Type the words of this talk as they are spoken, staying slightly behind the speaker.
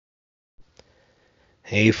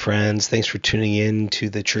Hey friends, thanks for tuning in to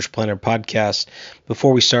the Church Planner Podcast.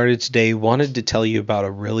 Before we started today, wanted to tell you about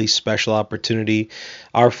a really special opportunity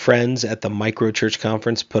our friends at the Micro Church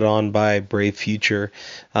Conference put on by Brave Future,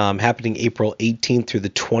 happening April 18th through the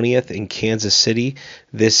 20th in Kansas City.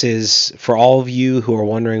 This is for all of you who are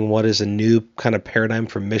wondering what is a new kind of paradigm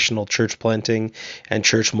for missional church planting and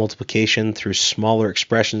church multiplication through smaller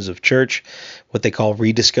expressions of church, what they call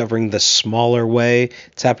rediscovering the smaller way.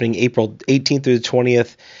 It's happening April 18th through the 20th.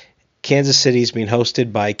 Kansas City is being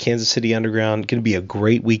hosted by Kansas City Underground. Going to be a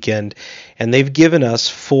great weekend. And they've given us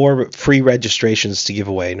 4 free registrations to give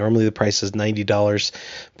away. Normally the price is $90,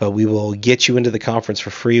 but we will get you into the conference for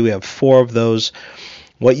free. We have 4 of those.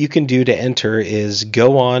 What you can do to enter is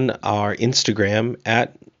go on our Instagram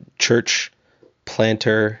at Church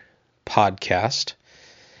Planter Podcast.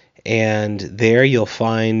 And there you'll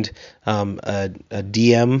find a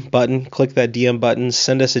DM button. Click that DM button.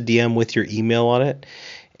 Send us a DM with your email on it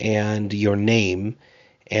and your name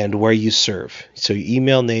and where you serve. So your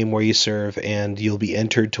email, name, where you serve, and you'll be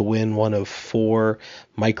entered to win one of 4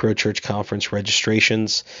 Micro Church Conference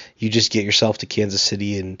registrations. You just get yourself to Kansas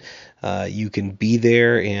City and you can be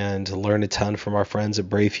there and learn a ton from our friends at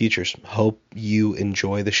Brave Futures. Hope you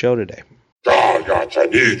enjoy the show today.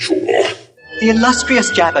 The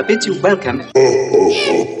illustrious Jabba bids you welcome.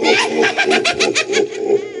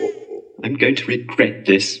 I'm going to regret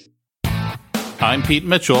this. I'm Pete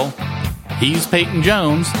Mitchell. He's Peyton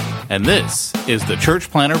Jones. And this is the Church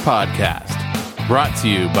Planner Podcast, brought to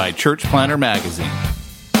you by Church Planner Magazine.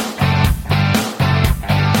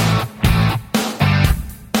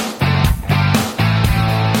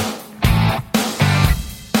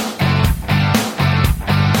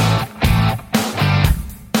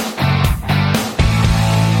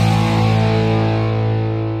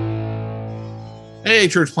 Hey,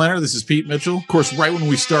 Church Planner, this is Pete Mitchell. Of course, right when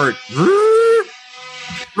we start.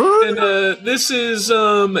 And this is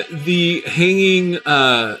the Hanging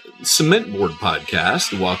Cement Board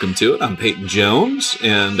Podcast. Welcome to it. I'm Peyton Jones,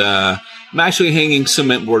 and I'm actually hanging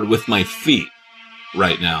cement board with my feet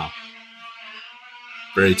right now.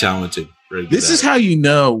 Very talented. Very good. This is how you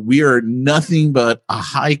know we are nothing but a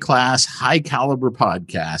high-class, high-caliber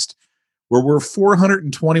podcast where we're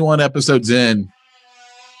 421 episodes in,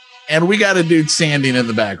 and we got a dude sanding in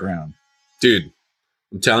the background. Dude,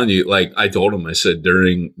 I'm telling you, like I told him, I said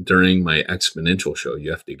during my exponential show,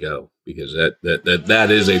 you have to go because that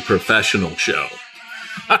is a professional show.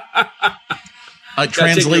 A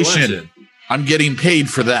translation. I'm getting paid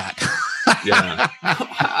for that. Yeah.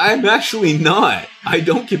 I'm actually not. I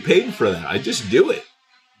don't get paid for that. I just do it.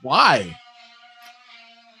 Why?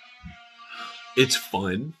 It's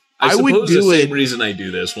fun. I would do the it. Same reason I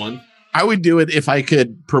do this one. I would do it if I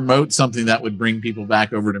could promote something that would bring people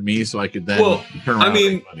back over to me so I could then turn around. I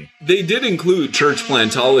mean, they did include church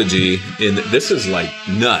plantology in this is like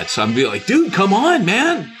nuts. I'm be like, dude, come on,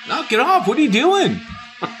 man. Knock it off. What are you doing?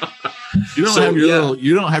 You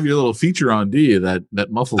don't have your little feature on, do you?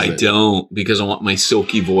 That muffles it. I don't, because I want my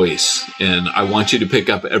silky voice and I want you to pick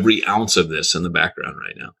up every ounce of this in the background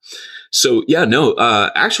right now. So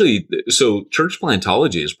actually, church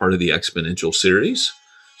plantology is part of the exponential series.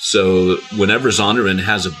 So whenever Zondervan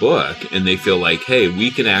has a book and they feel like, hey, we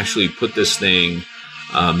can actually put this thing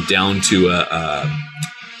down to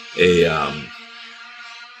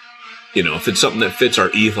if it's something that fits our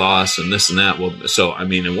ethos and this and that. Well, so I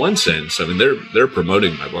mean, in one sense, I mean they're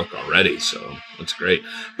promoting my book already, so that's great.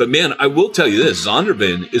 But man, I will tell you this: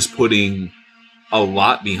 Zondervan is putting a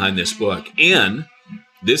lot behind this book, and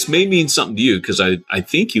this may mean something to you because I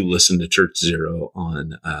think you listened to Church Zero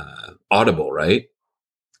on Audible, right?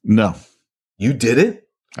 No. You didn't?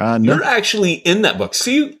 No. You're actually in that book.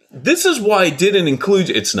 See, this is why I didn't include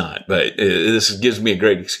you. It's not, but this gives me a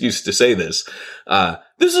great excuse to say this.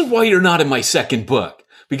 This is why you're not in my second book.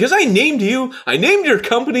 Because I named you. I named your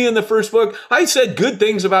company in the first book. I said good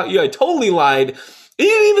things about you. I totally lied. And you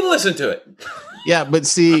didn't even listen to it. Yeah, but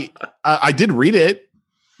see, I did read it,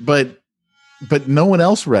 but no one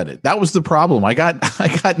else read it. That was the problem. I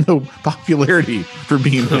got no popularity for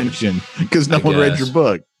being mentioned because no one read your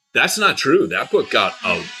book. That's not true. That book got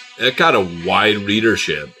a wide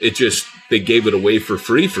readership. They gave it away for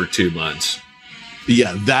free for 2 months.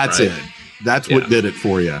 Yeah, that's right? It. That's what did it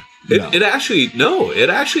for you. It actually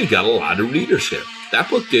got a lot of readership. That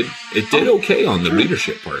book did okay on the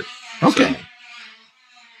readership part. Okay. So,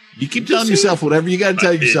 you keep telling yourself whatever you got to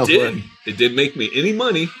tell yourself. It didn't make me any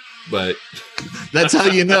money, but that's how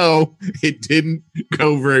you know it didn't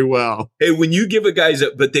go very well. Hey, when you give a guy's,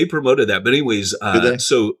 but they promoted that. But anyways,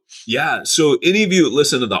 so any of you that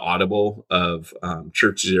listen to the Audible of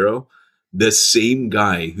Church Zero, the same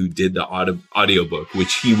guy who did the audiobook,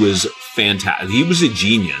 which he was fantastic. He was a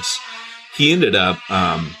genius. He ended up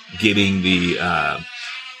getting the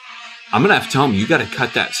I'm going to have to tell him, you got to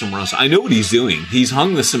cut that somewhere else. I know what he's doing. He's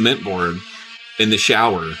hung the cement board in the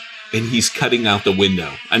shower and he's cutting out the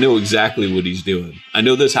window. I know exactly what he's doing. I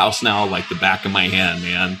know this house now like the back of my hand,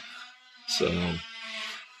 man. So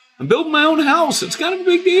I'm building my own house. It's kind of a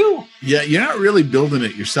big deal. Yeah, you're not really building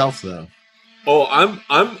it yourself, though. Oh,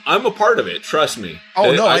 I'm a part of it. Trust me.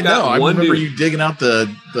 Oh no, I know. I remember you digging out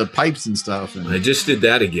the pipes and stuff. And I just did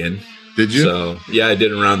that again. Did you? So yeah, I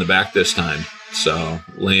did it around the back this time. So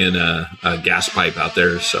laying a gas pipe out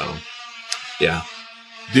there. So yeah,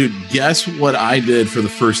 dude, guess what I did for the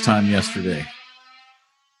first time yesterday?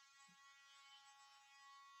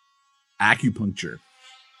 Acupuncture.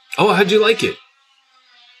 Oh, how'd you like it?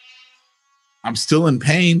 I'm still in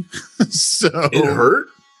pain. So it hurt?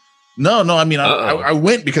 No. I mean, I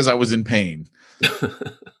went because I was in pain.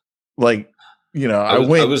 Like, you know, I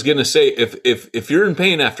went. I was gonna say if you're in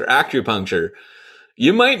pain after acupuncture,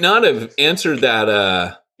 you might not have answered that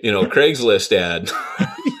Craigslist ad.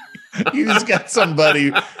 You just got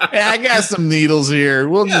somebody. Hey, I got some needles here.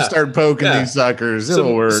 We'll just start poking these suckers.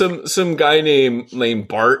 It'll work. Some guy named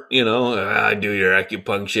Bart. I do your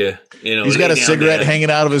acupuncture. He's got a cigarette hanging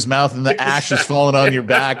out of his mouth, and the ash is falling on your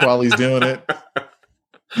back while he's doing it.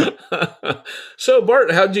 So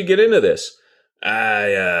Bart, how'd you get into this?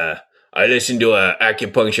 I listened to a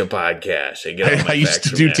acupuncture podcast. I used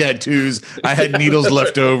to do tattoos. I had needles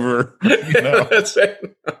left over. That's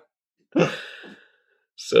it.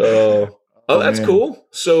 So, that's man. Cool.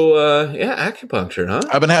 So, acupuncture, huh?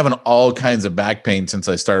 I've been having all kinds of back pain since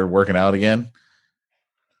I started working out again.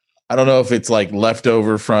 I don't know if it's like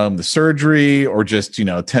leftover from the surgery or just,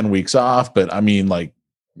 10 weeks off, but I mean like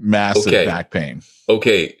massive back pain.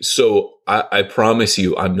 Okay. So I promise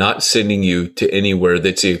you, I'm not sending you to anywhere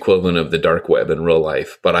that's the equivalent of the dark web in real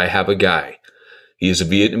life, but I have a guy. He is a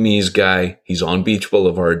Vietnamese guy. He's on Beach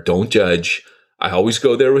Boulevard. Don't judge. I always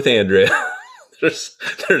go there with Andrea.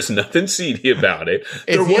 There's nothing seedy about it.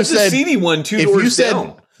 There was a seedy one 2 doors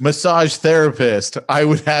down. Massage therapist, I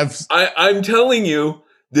would have. I'm telling you,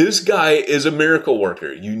 this guy is a miracle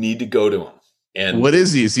worker. You need to go to him. And what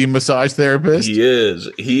is he? Is he a massage therapist? He is,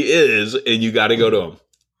 and you got to go to him.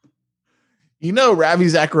 Ravi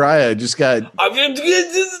Zachariah just got. I'm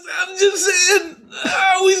just saying.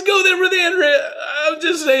 I always go there with Andrea. I'm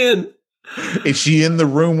just saying. Is she in the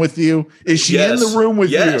room with you? Is she in the room with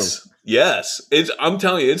you? Yes, I'm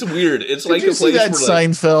telling you, it's weird. It's Did like you a place see that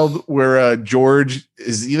Seinfeld where George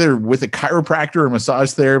is either with a chiropractor or a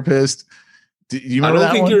massage therapist. You I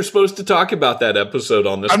don't think you're supposed to talk about that episode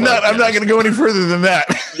on this. I'm not going to go any further than that.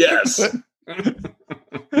 Yes,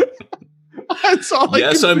 that's all.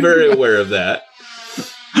 Yes, I'm very aware of that.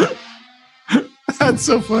 That's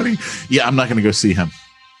so funny. Yeah, I'm not going to go see him.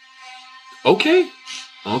 Okay.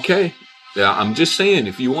 Yeah, I'm just saying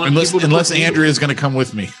if you want, unless Andrea is going to come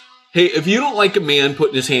with me. Hey, if you don't like a man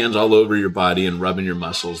putting his hands all over your body and rubbing your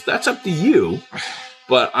muscles, that's up to you.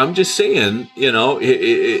 But I'm just saying,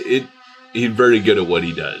 he's very good at what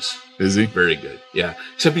he does. Is he? Very good. Yeah.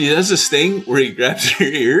 Except he does this thing where he grabs your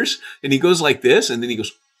ears and he goes like this and then he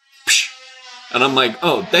goes, psh, and I'm like,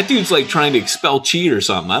 oh, that dude's like trying to expel chi or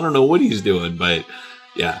something. I don't know what he's doing, but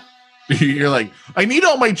yeah. You're like, I need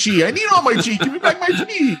all my chi. Give me back my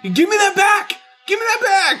chi. Give me that back.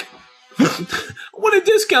 I want a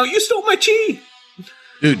discount. You stole my chi.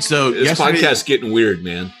 Dude, so this podcast's getting weird,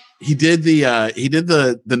 man. He did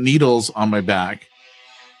the needles on my back.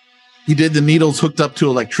 He did the needles hooked up to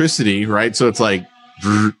electricity, right? So it's like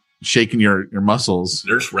shaking your muscles.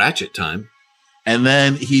 There's ratchet time. And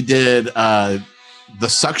then he did the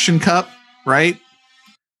suction cup, right?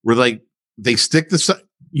 Where like they stick the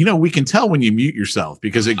we can tell when you mute yourself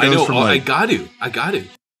because it goes from like, I got to.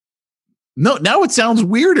 No, now it sounds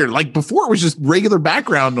weirder. Like before, it was just regular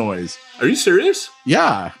background noise. Are you serious?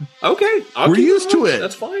 Yeah. Okay. We're used to it.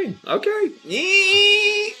 That's fine.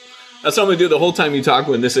 Okay. That's what I'm going to do the whole time you talk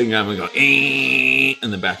when this thing, I'm going to go in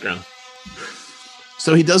the background.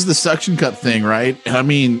 So he does the suction cup thing, right? I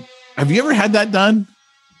mean, have you ever had that done?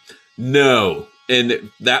 No. And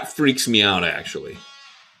that freaks me out, actually.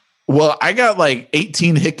 Well, I got like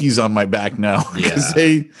 18 hickeys on my back now because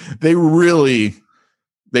Yeah. they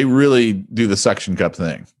really do the suction cup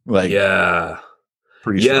thing. Like,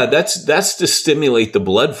 pretty strong. that's to stimulate the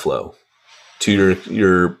blood flow to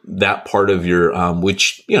your that part of your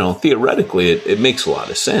which theoretically it makes a lot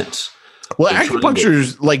of sense. Well, acupuncture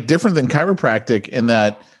is like different than chiropractic in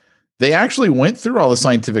that they actually went through all the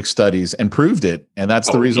scientific studies and proved it, and that's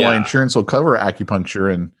the reason why insurance will cover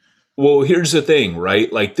acupuncture. And Well, here's the thing,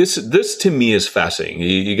 right? Like this to me is fascinating.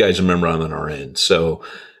 You guys remember I'm on our end. So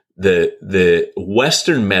the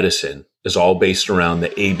Western medicine is all based around the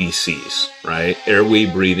ABCs, right? Airway,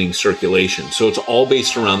 breathing, circulation. So it's all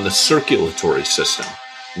based around the circulatory system.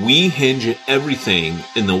 We hinge everything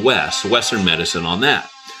in the Western medicine on that.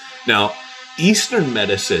 Now, Eastern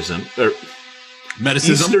medicine, or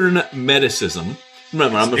Eastern medicism.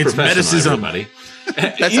 Remember, I'm a professional, everybody.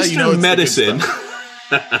 That's Eastern how you know medicine.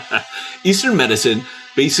 Eastern medicine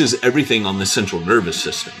bases everything on the central nervous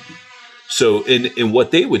system. So in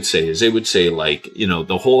what they would say is they would say, like, you know,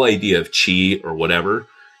 the whole idea of chi or whatever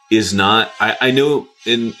is not, I know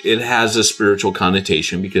it has a spiritual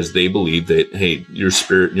connotation because they believe that, hey, your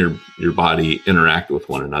spirit and your body interact with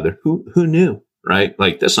one another. Who knew, right?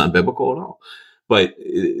 Like, that's not biblical at all. But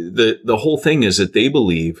the whole thing is that they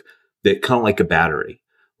believe that, kind of like a battery,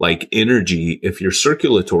 like energy, if your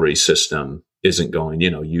circulatory system isn't going,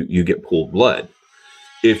 you know, you get pooled blood.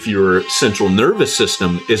 If your central nervous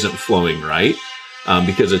system isn't flowing right,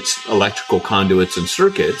 because it's electrical conduits and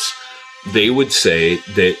circuits, they would say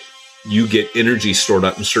that you get energy stored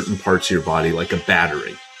up in certain parts of your body, like a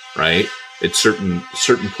battery, right? It's certain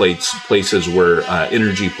places where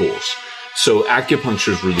energy pools. So acupuncture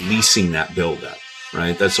is releasing that buildup,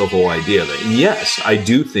 right? That's the whole idea of it. And yes, I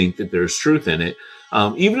do think that there's truth in it.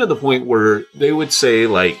 Even to the point where they would say,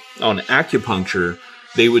 like, on acupuncture,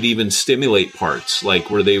 they would even stimulate parts, like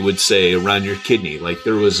where they would say around your kidney. Like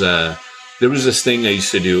there was this thing I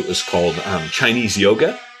used to do. It was called Chinese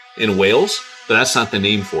yoga in Wales, but that's not the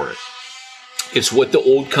name for it. It's what the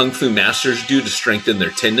old kung fu masters do to strengthen their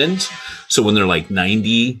tendons. So when they're like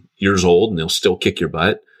 90 years old and they'll still kick your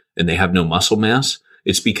butt and they have no muscle mass,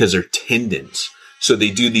 it's because they're tendons. So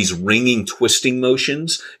they do these ringing, twisting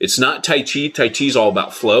motions. It's not Tai Chi. Tai Chi is all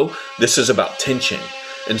about flow. This is about tension.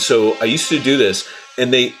 And so I used to do this,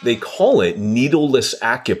 and they call it needleless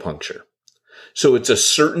acupuncture. So it's a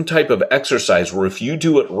certain type of exercise where if you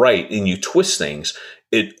do it right and you twist things,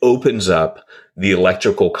 it opens up the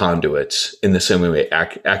electrical conduits in the same way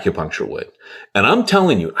acupuncture would. And I'm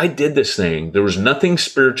telling you, I did this thing. There was nothing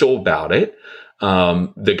spiritual about it.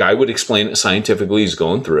 The guy would explain it scientifically. He's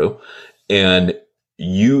going through, and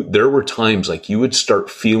there were times like you would start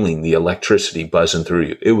feeling the electricity buzzing through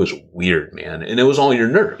you. It was weird, man. And it was all your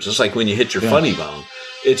nerves. It's like when you hit your funny bone.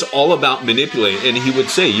 It's all about manipulating. And he would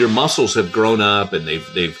say your muscles have grown up and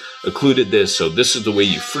they've occluded this. So this is the way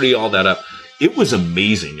you free all that up. It was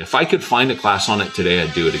amazing. If I could find a class on it today,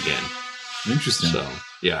 I'd do it again. Interesting. So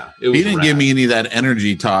yeah, he didn't give me any of that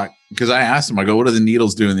energy talk, because I asked him, I go, what do the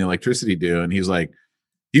needles do and the electricity do? And he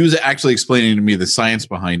was actually explaining to me the science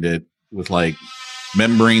behind it, with like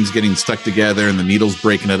membranes getting stuck together and the needles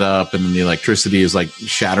breaking it up, and then the electricity is like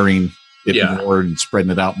shattering it more and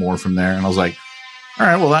spreading it out more from there. And I was like, all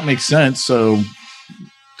right, well, that makes sense. So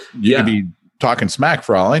you could be talking smack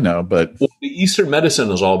for all I know, but the Eastern medicine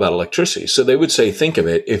is all about electricity. So they would say, think of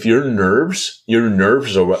it, if your nerves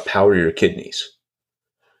are what power your kidneys.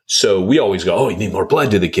 So we always go, oh, you need more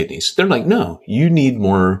blood to the kidneys. They're like, no, you need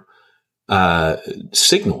more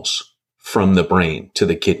signals from the brain to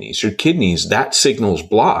the kidneys. Your kidneys, that signal's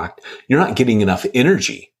blocked. You're not getting enough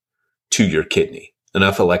energy to your kidney,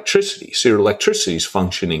 enough electricity. So your electricity is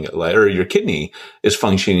functioning, or your kidney is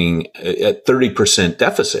functioning at 30%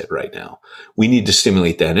 deficit right now. We need to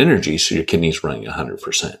stimulate that energy so your kidney's running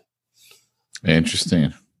 100%.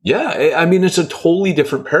 Interesting. Yeah. I mean, it's a totally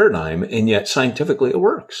different paradigm, and yet scientifically it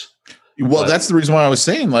works. Well, that's the reason why I was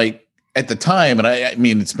saying, like, at the time, and I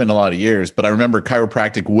mean, it's been a lot of years, but I remember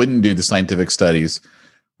chiropractic wouldn't do the scientific studies,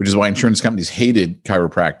 which is why insurance companies hated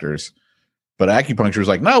chiropractors. But acupuncture was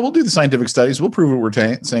like, no, we'll do the scientific studies. We'll prove what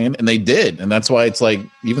we're saying. And they did. And that's why it's like,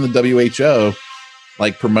 even the WHO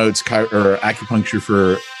like promotes acupuncture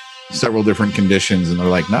for several different conditions. And they're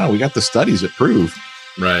like, no, we got the studies that prove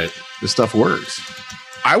this stuff works.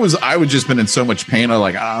 I would just been in so much pain. I'm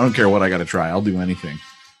like, I don't care what I got to try. I'll do anything.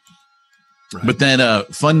 Right. But then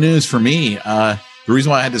fun news for me. The reason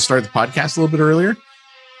why I had to start the podcast a little bit earlier,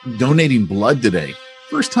 I'm donating blood today.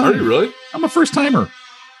 First time. Are you really? I'm a first timer.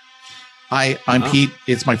 I'm Pete.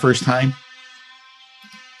 It's my first time.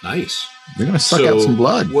 Nice. They're going to suck out some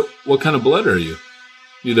blood. What kind of blood are you?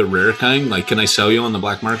 You the rare kind? Like, can I sell you on the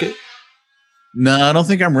black market? No, I don't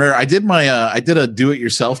think I'm rare. I did I did a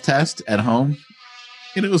do-it-yourself test at home,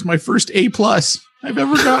 and it was my first A+ I've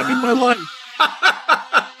ever gotten in my life.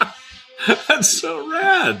 That's so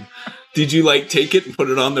rad. Did you like take it and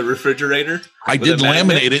put it on the refrigerator? I did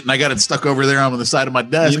laminate it, and I got it stuck over there on the side of my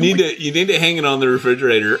desk. You need to hang it on the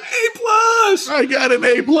refrigerator. A+. I got an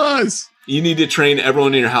A+. You need to train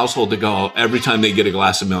everyone in your household to go every time they get a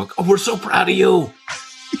glass of milk. Oh, we're so proud of you.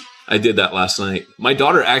 I did that last night. My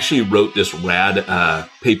daughter actually wrote this rad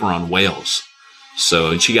paper on whales.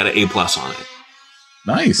 So, and she got an A+ on it.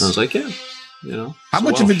 Nice. And I was like, yeah, How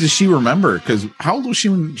much of it does she remember? Because how old was she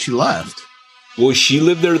when she left? Well, she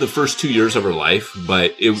lived there the first 2 years of her life,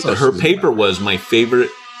 but her paper was my favorite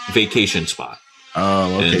vacation spot.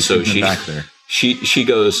 Oh, okay. And so back there. She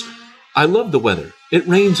goes, I love the weather. It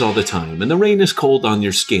rains all the time, and the rain is cold on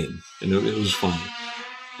your skin. And it was fun.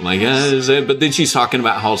 I'm like, but then she's talking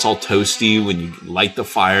about how it's all toasty when you light the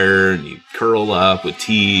fire and you curl up with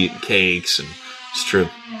tea and cakes, and it's true.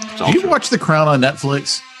 Do you watch The Crown on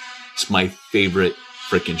Netflix? It's my favorite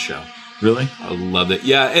freaking show. Really? I love it.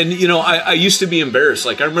 Yeah, and I used to be embarrassed.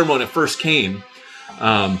 Like I remember when it first came.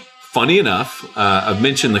 Funny enough, I've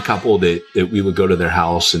mentioned the couple that we would go to their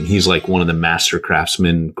house, and he's like one of the master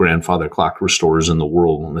craftsman grandfather clock restorers in the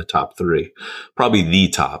world, in the top 3, probably the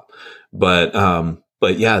top. But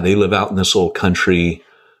yeah, they live out in this little country,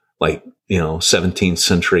 like 17th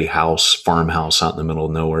century farmhouse out in the middle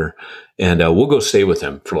of nowhere, and we'll go stay with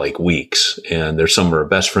them for like weeks. And they're some of our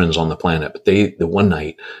best friends on the planet. But the one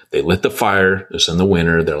night they lit the fire. It was in the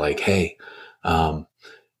winter. They're like, hey, you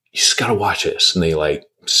just got to watch this, and they like.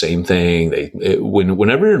 Same thing.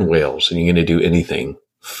 Whenever you're in Wales and you're going to do anything,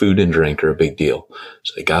 food and drink are a big deal.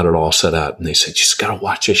 So they got it all set up, and they said, you just got to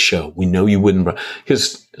watch this show. We know you wouldn't,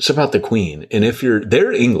 because it's about the Queen. And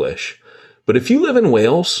they're English, but if you live in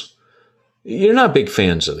Wales, you're not big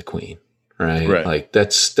fans of the Queen, right? Like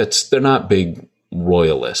they're not big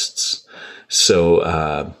royalists.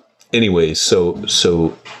 So, anyways, so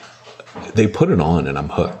they put it on, and I'm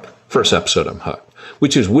hooked. First episode, I'm hooked,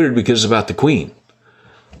 which is weird because it's about the Queen.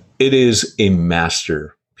 It is a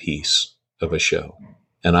masterpiece of a show,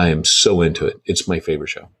 and I am so into it. It's my favorite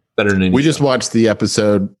show. Better than any We just show. watched the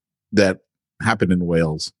episode that happened in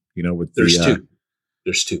Wales. With There's two.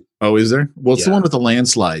 There's two. Oh, is there? Well, it's the one with the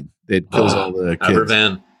landslide that kills all the kids.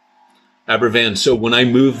 Aberfan. So when I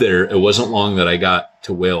moved there, it wasn't long that I got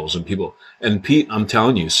to Wales, and Pete, I'm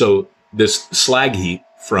telling you, so this slag heap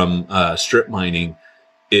from strip mining,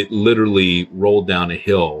 it literally rolled down a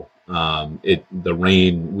hill. The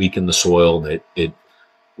rain weakened the soil. It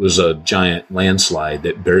was a giant landslide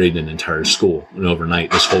that buried an entire school. And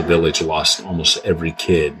overnight, this whole village lost almost every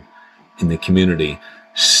kid in the community.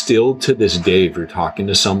 Still to this day, if you're talking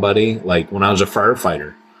to somebody, like when I was a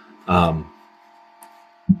firefighter, I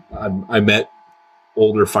met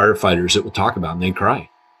older firefighters that would talk about it, and they'd cry.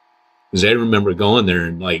 Because they remember going there,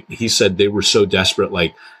 and like he said, they were so desperate,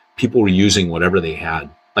 like people were using whatever they had.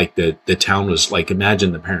 Like the town was like,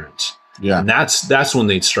 imagine the parents. Yeah. And that's when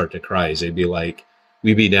they'd start to cry. They'd be like,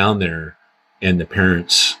 we'd be down there, and the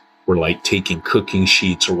parents were like taking cooking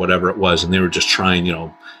sheets or whatever it was, and they were just trying,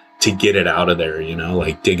 to get it out of there,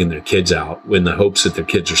 like digging their kids out in the hopes that their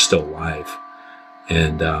kids are still alive.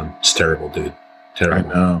 And it's terrible, dude.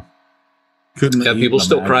 Terrible. I know. People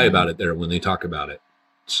still cry about it there when they talk about it.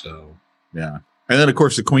 So yeah. And then of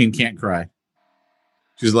course the Queen can't cry.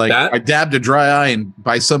 She's like, I dabbed a dry eye, and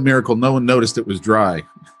by some miracle, no one noticed it was dry.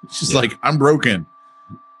 She's like, I'm broken.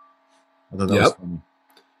 I thought that was funny.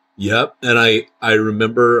 Yep. And I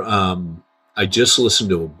remember I just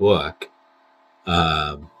listened to a book,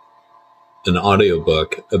 an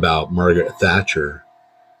audiobook about Margaret Thatcher,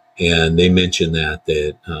 and they mentioned that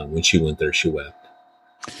when she went there, she wept.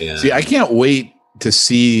 And see, I can't wait to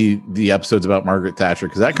see the episodes about Margaret Thatcher,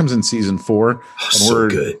 because that comes in season 4. And so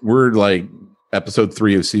good. We're like episode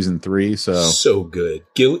 3 of season 3. So good.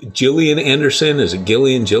 Gillian Anderson, is it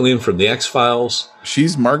Gillian from the X-Files?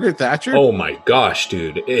 She's Margaret Thatcher? Oh my gosh,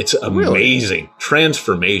 dude. It's amazing. Really?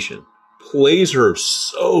 Transformation. Plays her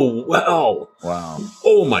so well. Wow.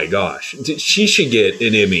 Oh my gosh. She should get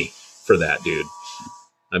an Emmy for that, dude.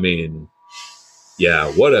 I mean,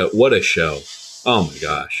 yeah, what a show. Oh my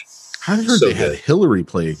gosh. I heard they had Hillary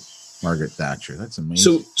play Margaret Thatcher. That's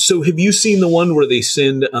amazing. So have you seen the one where they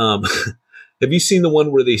send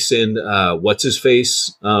what's his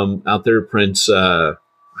face out there, Prince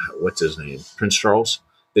what's his name? Prince Charles?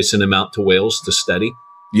 They sent him out to Wales to study?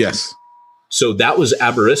 Yes. So that was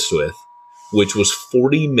Aberystwyth, which was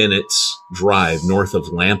 40 minutes drive north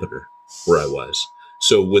of Lampeter, where I was.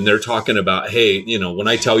 So when they're talking about, hey, when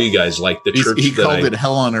I tell you guys, like the church, he called it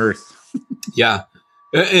hell on earth. Yeah.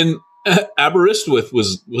 And Aberystwyth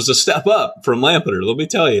was a step up from Lampeter, let me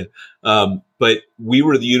tell you. But we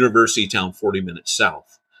were the university town 40 minutes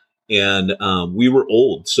south, and we were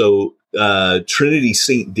old. So Trinity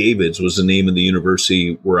St. David's was the name of the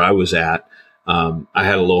university where I was at. I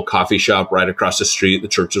had a little coffee shop right across the street. The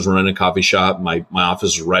church was running a coffee shop. My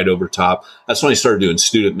office was right over top. That's when I started doing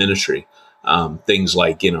student ministry. Things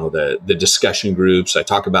like, the discussion groups. I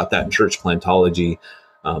talk about that in church plantology.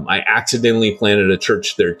 I accidentally planted a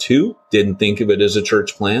church there too. Didn't think of it as a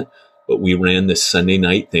church plant, but we ran this Sunday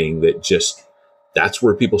night thing that just, that's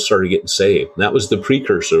where people started getting saved. And that was the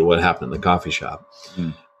precursor to what happened in the coffee shop.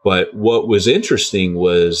 But what was interesting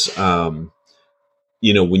was, when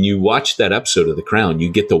you watch that episode of The Crown,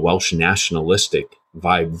 you get the Welsh nationalistic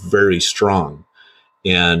vibe very strong.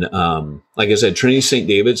 And like I said, Trinity St.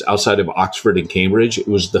 David's outside of Oxford and Cambridge, it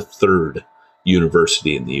was the third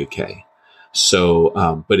university in the UK.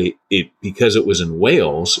 So, but it because it was in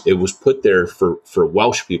Wales, it was put there for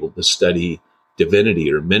Welsh people to study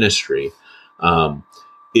divinity or ministry.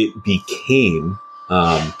 It became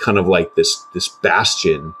kind of like this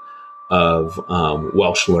bastion of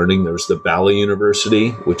Welsh learning. There's the Bala University,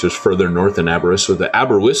 which was further north in Aberystwyth. The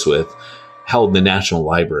Aberystwyth held the National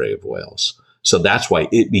Library of Wales. So that's why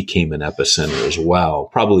it became an epicenter as well,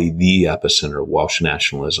 probably the epicenter of Welsh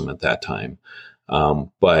nationalism at that time.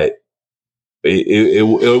 But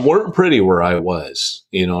it weren't pretty where I was,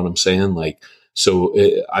 you know what I'm saying?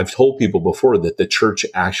 I've told people before that the church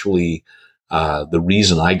actually, the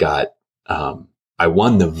reason I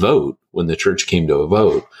won the vote when the church came to a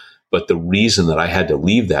vote, but the reason that I had to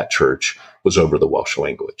leave that church was over the Welsh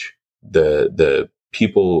language. The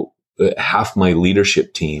people, half my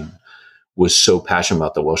leadership team was so passionate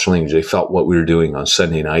about the Welsh language. They felt what we were doing on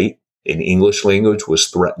Sunday night in English language was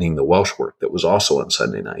threatening the Welsh work that was also on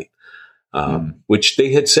Sunday night, which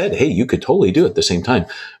they had said, hey, you could totally do it at the same time.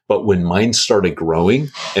 But when mine started growing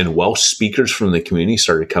and Welsh speakers from the community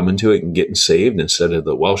started coming to it and getting saved instead of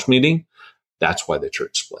the Welsh meeting, that's why the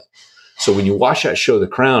church split. So when you watch that show, The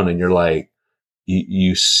Crown, and you're like,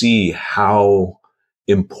 you see how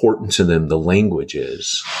important to them the language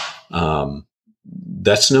is.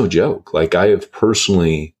 That's no joke. Like, I have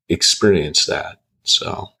personally experienced that.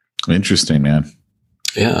 So interesting, man.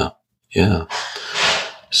 Yeah.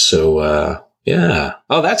 So, yeah.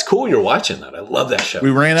 Oh, that's cool. You're watching that. I love that show. We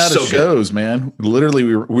ran out of shows, man. Literally,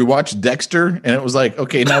 we watched Dexter, and it was like,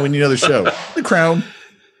 okay, now we need another show. The Crown.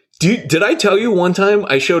 Did I tell you one time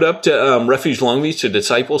I showed up to Refuge Long Beach to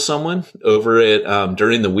disciple someone over at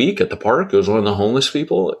during the week at the park? It was one of the homeless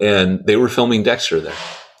people, and they were filming Dexter there.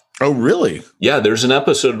 Oh, really? Yeah, there's an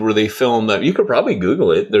episode where they filmed that. You could probably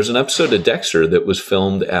Google it. There's an episode of Dexter that was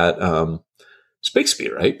filmed at it's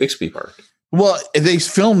Bixby, right? Bixby Park. Well, they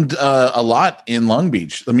filmed a lot in Long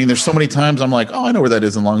Beach. I mean, there's so many times I'm like, oh, I know where that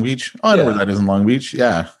is in Long Beach. Oh, I know where that is in Long Beach.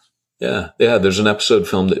 Yeah. Yeah. There's an episode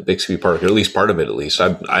filmed at Bixby Park, or at least part of it. At least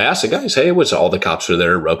I asked the guys, hey, what's all the cops are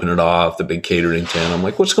there roping it off, the big catering tent. I'm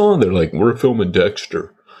like, what's going on? They're like, we're filming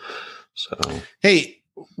Dexter. So, hey,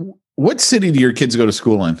 what city do your kids go to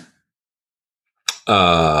school in?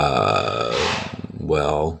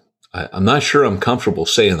 Well, I'm not sure I'm comfortable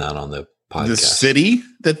saying that on the podcast. The city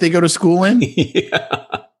that they go to school in? Yeah.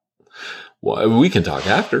 Well, we can talk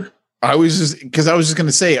after. I was just going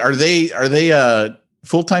to say, are they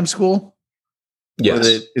full-time school?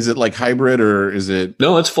 Yes. Is it like hybrid, or is it?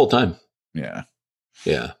 No, it's full-time. Yeah.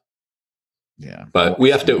 But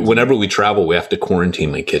we have to, whenever we travel, we have to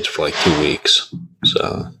quarantine my kids for like 2 weeks.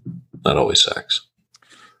 So that always sucks.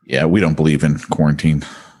 Yeah, we don't believe in quarantine.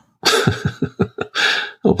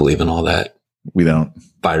 Don't believe in all that. We don't.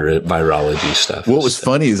 Virology stuff. What was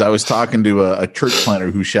funny is I was talking to a church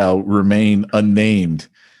planter who shall remain unnamed,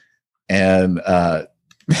 and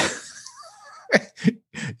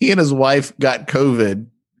he and his wife got COVID.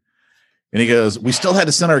 And he goes, we still had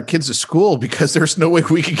to send our kids to school because there's no way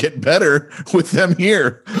we could get better with them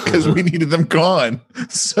here because we needed them gone.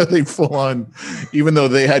 So they full on, even though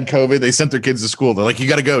they had COVID, they sent their kids to school. They're like, you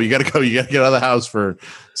got to go. You got to get out of the house for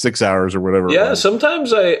 6 hours or whatever. Yeah,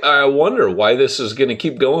 sometimes I wonder why this is going to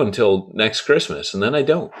keep going until next Christmas. And then I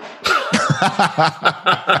don't.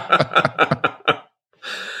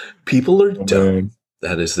 People are dumb. Man.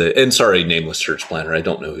 That is and sorry, nameless church planter. I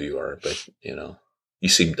don't know who you are, but you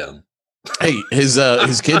seem dumb. Hey, his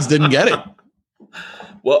kids didn't get it.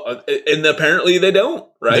 Well, and apparently they don't,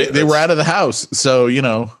 right? They were out of the house, so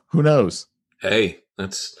who knows? Hey,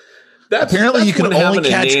 that's apparently you can only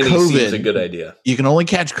catch COVID. A good idea. You can only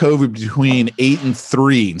catch COVID between 8 and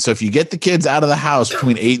 3. So if you get the kids out of the house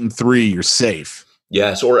between 8 and 3, you're safe.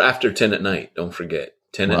 Yes, or after 10 at night. Don't forget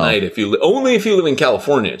 10 at night. If you live in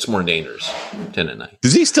California, it's more dangerous. 10 at night.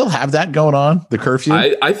 Does he still have that going on? The curfew?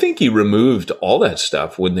 I think he removed all that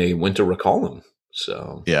stuff when they went to recall him.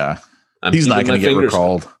 So yeah, he's not going to get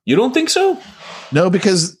recalled. You don't think so? No,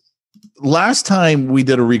 because last time we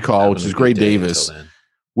did a recall, which is Gray Davis,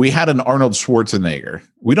 we had an Arnold Schwarzenegger.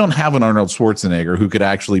 We don't have an Arnold Schwarzenegger who could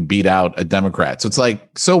actually beat out a Democrat. So it's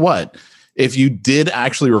like, so what? If you did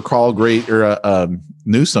actually recall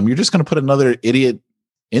Newsom, you're just going to put another idiot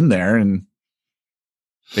in there, and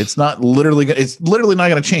It's not literally. It's literally not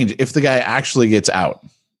going to change if the guy actually gets out.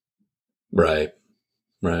 Right.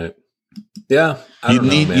 Yeah.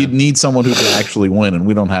 You'd need someone who can actually win, and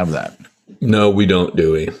we don't have that. No, we don't,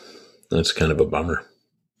 do we? That's kind of a bummer.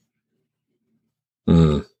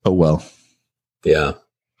 Oh well. Yeah.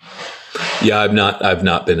 I've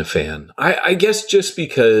not been a fan. I guess just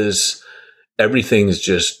because everything's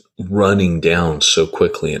just running down so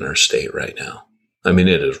quickly in our state right now. I mean,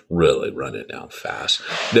 it is really running down fast.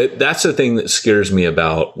 That's the thing that scares me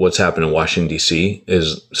about what's happening in Washington, D.C.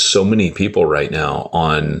 is so many people right now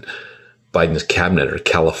on Biden's cabinet are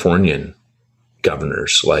Californian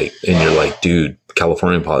governors. Like, and you're like, dude,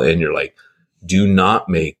 Californian politics, and you're like, do not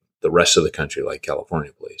make the rest of the country like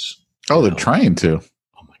California, please. Oh, they're trying to.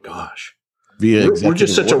 Oh my gosh. We're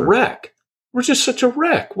just such a wreck. We're just such a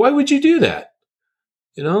wreck. Why would you do that?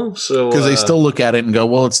 So because they still look at it and go,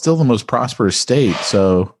 well, it's still the most prosperous state,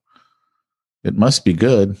 so it must be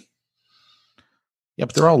good. Yeah,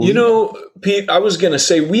 but they're all Pete, I was going to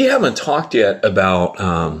say we haven't talked yet about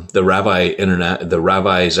the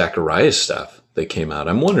Rabbi Zacharias stuff that came out.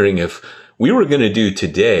 I'm wondering if we were going to do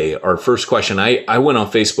today our first question. I went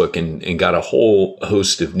on Facebook and got a whole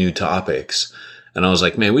host of new topics. And I was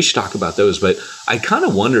like, man, we should talk about those. But I kind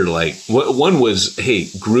of wondered, like, one was, hey,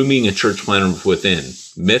 grooming a church planter from within,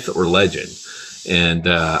 myth or legend? And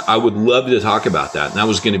I would love to talk about that. And that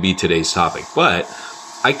was going to be today's topic. But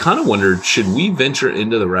I kind of wondered, should we venture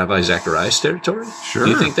into the Rabbi Zacharias territory? Sure.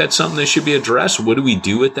 Do you think that's something that should be addressed? What do we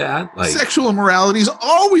do with that? Like, sexual immorality is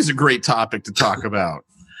always a great topic to talk about.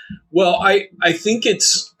 Well, I think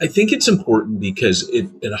it's important because it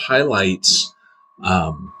highlights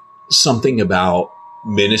something about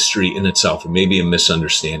ministry in itself, and maybe a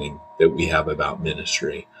misunderstanding that we have about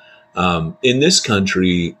ministry. In this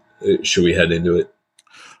country, should we head into it?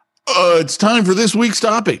 It's time for this week's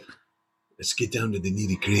topic. Let's get down to the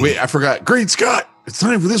nitty gritty. Wait, I forgot. Great Scott. It's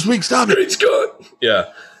time for this week's topic. Great Scott.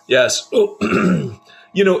 Yeah. Yes. Oh,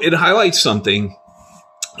 it highlights something.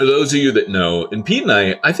 For those of you that know, and Pete and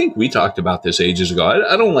I think we talked about this ages ago.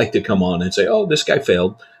 I don't like to come on and say, oh, this guy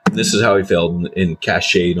failed. This is how he failed, and cast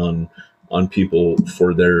shade on people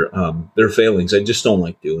for their failings. I just don't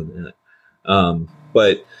like doing that.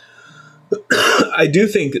 But I do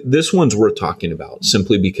think this one's worth talking about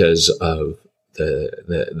simply because of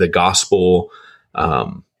the gospel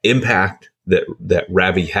impact that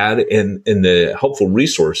Ravi had and the helpful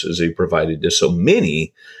resources he provided to so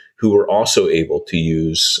many who were also able to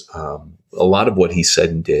use a lot of what he said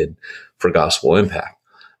and did for gospel impact.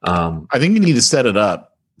 I think you need to set it up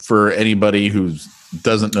for anybody who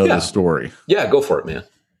doesn't know the story. Yeah, go for it, man.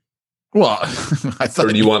 Well, I thought. Or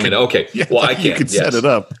do you want me to? Okay. Yeah, well, I can't. You could set it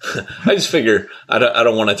up. I just figure I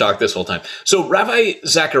don't want to talk this whole time. So Rabbi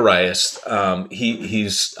Zacharias,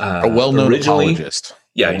 he's a well-known apologist.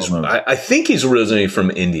 Yeah, I think he's originally from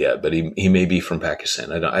India, but he may be from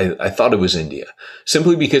Pakistan. I thought it was India,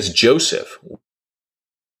 simply because Joseph.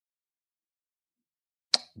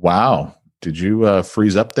 Wow! Did you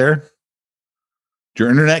freeze up there? Did your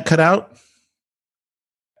internet cut out?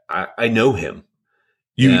 I know him.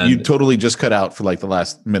 You totally just cut out for like the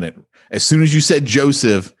last minute. As soon as you said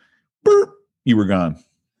Joseph, burp, you were gone.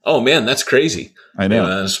 Oh man, that's crazy. I know.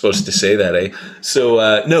 I was supposed to say that, eh?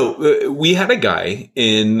 So, no, we had a guy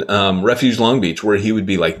in Refuge Long Beach where he would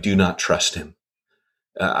be like, do not trust him.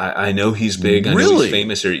 I know he's big. I know he's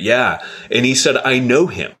famous here. Yeah. And he said, I know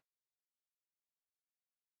him.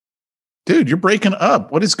 Dude, you're breaking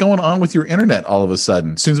up. What is going on with your internet all of a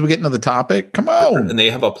sudden? As soon as we get into the topic, come on. And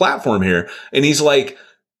they have a platform here. And he's like,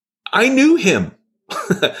 I knew him.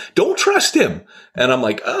 Don't trust him. And I'm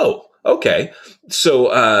like, oh, okay. So,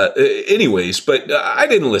 anyways, but I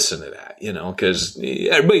didn't listen to that, because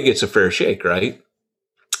everybody gets a fair shake, right?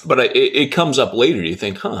 But it comes up later. You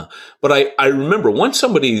think, huh? But I remember once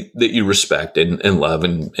somebody that you respect and love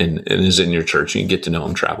and is in your church, and you get to know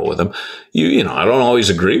him, travel with him. I don't always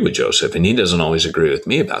agree with Joseph, and he doesn't always agree with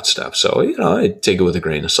me about stuff. So, I take it with a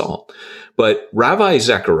grain of salt. But Rabbi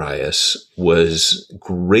Zacharias was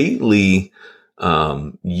greatly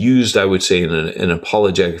used, I would say, in an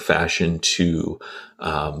apologetic fashion to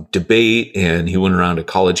debate, and he went around to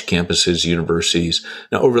college campuses, universities.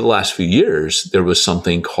 Now, over the last few years, there was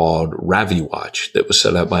something called Ravi Watch that was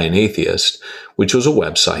set up by an atheist, which was a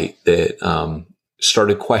website that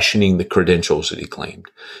started questioning the credentials that he claimed.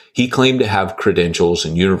 He claimed to have credentials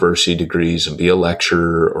and university degrees and be a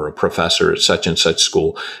lecturer or a professor at such and such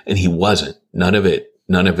school, and he wasn't. None of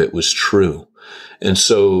it was true. And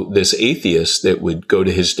so this atheist that would go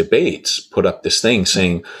to his debates put up this thing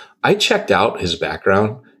saying, I checked out his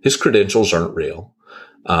background. His credentials aren't real.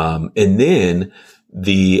 And then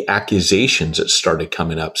the accusations that started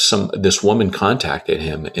coming up, this woman contacted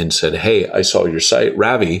him and said, "Hey, I saw your site,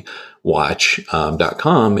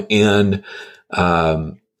 ravywatch.com, and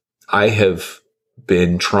I have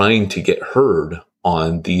been trying to get heard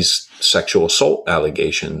on these sexual assault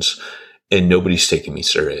allegations, and nobody's taking me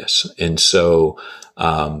serious." And so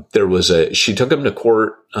she took him to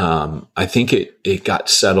court. I think it got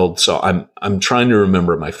settled. So I'm trying to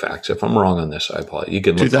remember my facts. If I'm wrong on this, I apologize. You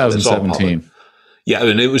can look 2017. Yeah,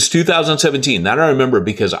 and it was 2017. That I remember,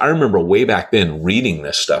 because I remember way back then reading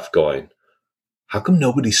this stuff going, how come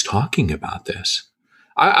nobody's talking about this?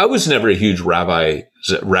 I was never a huge Ravi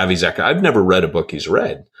Zachariah. I've never read a book he's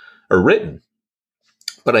read or written,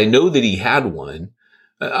 but I know that he had one.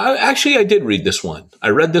 I did read this one. I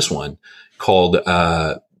read this one called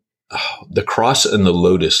The Cross and the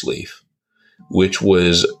Lotus Leaf, which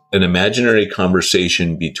was an imaginary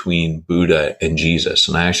conversation between Buddha and Jesus.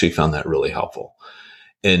 And I actually found that really helpful.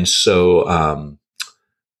 And so,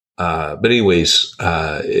 but anyways,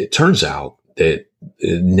 it turns out that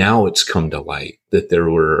now it's come to light that there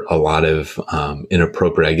were a lot of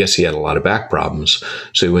inappropriate. I guess he had a lot of back problems,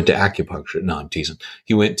 so he went to acupuncture. No, I'm teasing.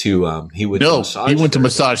 He went to massage. He went to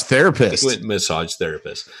massage therapist. He went to massage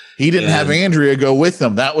therapist. He didn't have Andrea go with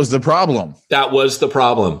him. That was the problem. That was the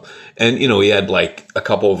problem. And he had like a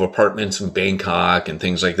couple of apartments in Bangkok and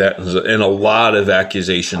things like that, and a lot of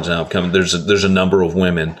accusations now have come. There's a number of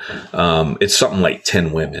women. It's something like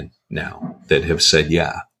 10 women now that have said,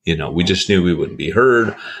 yeah. We just knew we wouldn't be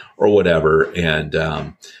heard or whatever. And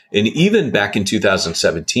even back in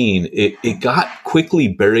 2017, it got quickly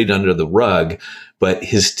buried under the rug, but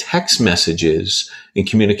his text messages and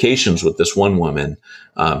communications with this one woman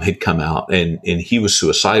had come out, and he was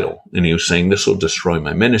suicidal. And he was saying, this will destroy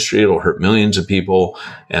my ministry. It'll hurt millions of people.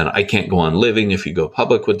 And I can't go on living if you go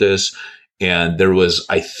public with this. And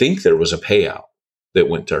I think there was a payout that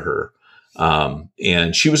went to her.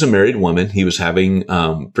 And she was a married woman. He was having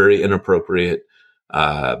very inappropriate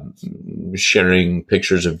sharing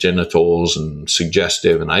pictures of genitals and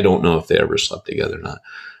suggestive. And I don't know if they ever slept together or not.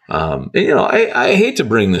 I hate to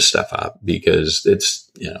bring this stuff up because it's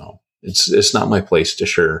not my place to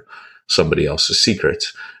share somebody else's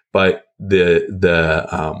secrets. But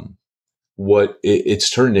what it's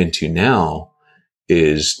turned into now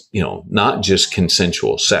is, not just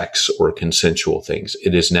consensual sex or consensual things.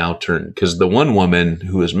 It is now turned, because the one woman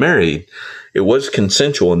who was married, it was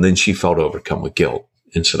consensual, and then she felt overcome with guilt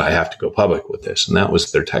and said, I have to go public with this. And that was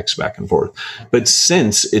their text back and forth. But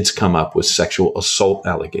since it's come up with sexual assault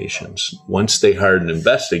allegations, once they hired an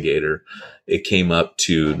investigator, it came up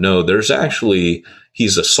to, no,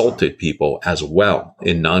 he's assaulted people as well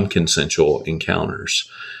in non-consensual encounters.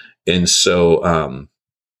 And so,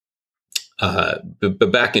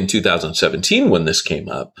 but back in 2017, when this came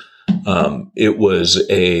up,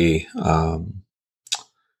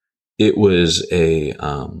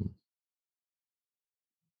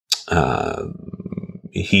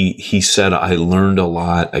 he said, I learned a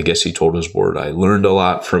lot. I guess he told his board, I learned a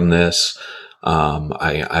lot from this.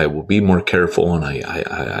 I will be more careful. And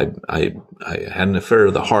I had an affair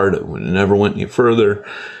of the heart. It never went any further.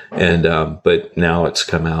 And, but now it's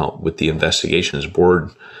come out with the investigation. His board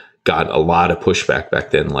got a lot of pushback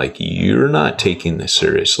back then, like, you're not taking this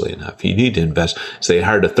seriously enough. You need to invest. So they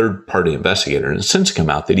hired a third-party investigator, and it's since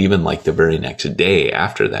come out that even like the very next day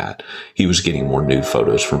after that, he was getting more nude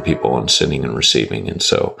photos from people and sending and receiving. And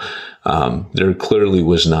so there clearly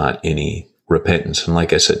was not any repentance. And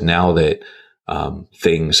like I said, now that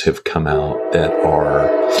things have come out that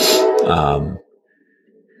are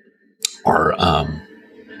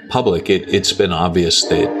public, it's been obvious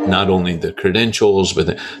that not only the credentials,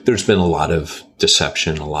 but there's been a lot of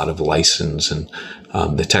deception, a lot of license, and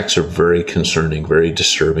the texts are very concerning, very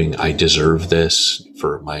disturbing. I deserve this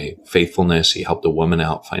for my faithfulness. He helped a woman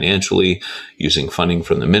out financially using funding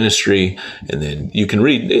from the ministry. And then you can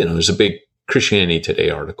read, there's a big Christianity Today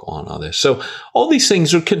article on all this. So all these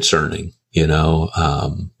things are concerning, and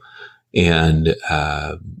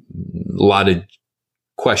a lot of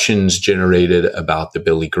questions generated about the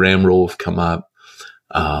Billy Graham rule have come up.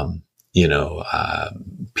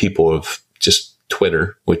 People of just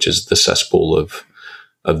Twitter, which is the cesspool of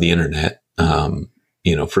the internet,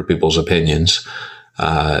 for people's opinions.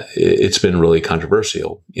 It's been really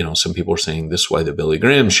controversial. Some people are saying this is why the Billy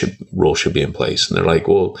Graham rule should be in place. And they're like,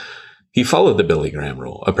 well, he followed the Billy Graham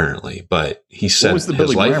rule apparently, but he set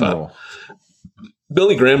his life up. Rule?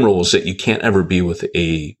 Billy Graham rule is that you can't ever be with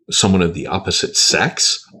someone of the opposite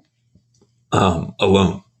sex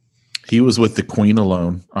alone. He was with the Queen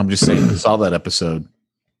alone. I'm just saying, I saw that episode.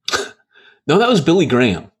 No, that was Billy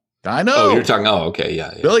Graham. I know. Oh, you're talking. Oh, okay.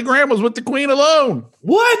 Yeah. Billy Graham was with the Queen alone.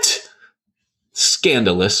 What?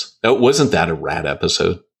 Scandalous. Wasn't that a rat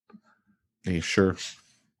episode? Are you sure?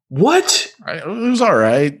 What? It was all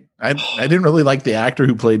right. I didn't really like the actor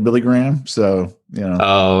who played Billy Graham. So,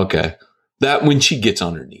 Oh, okay. That when she gets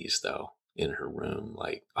on her knees, though, in her room,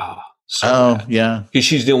 like, rad. Yeah. Because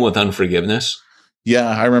she's dealing with unforgiveness. Yeah,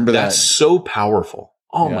 I remember that. That's so powerful.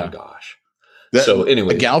 Oh, my gosh. So,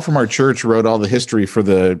 anyway. A gal from our church wrote all the history for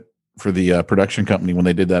the production company when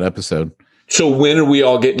they did that episode. So when are we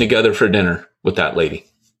all getting together for dinner with that lady?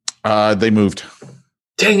 They moved.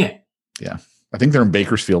 Dang it. Yeah. I think they're in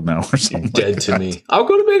Bakersfield now or something. Dead to me. I'll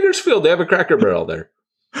go to Bakersfield. They have a Cracker Barrel there.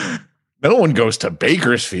 No one goes to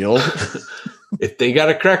Bakersfield. If they got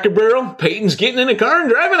a Cracker Barrel, Peyton's getting in a car and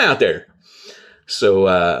driving out there.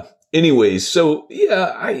 So, anyways, going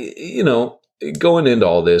into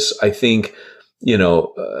all this, I think,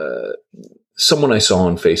 someone I saw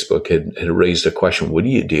on Facebook had raised a question. What do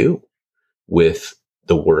you do with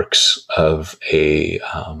the works of a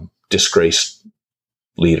disgraced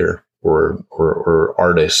leader or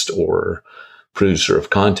artist or producer of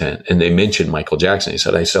content? And they mentioned Michael Jackson. He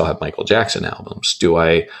said, I still have Michael Jackson albums. Do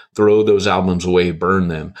I throw those albums away, burn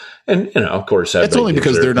them? And, of course, that's only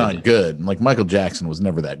because they're not good. Like Michael Jackson was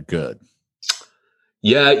never that good.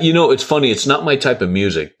 Yeah. It's funny. It's not my type of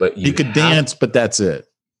music, but you could dance, but that's it.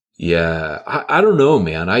 Yeah. I don't know,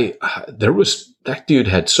 man. That dude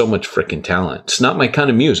had so much freaking talent. It's not my kind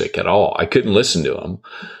of music at all. I couldn't listen to him,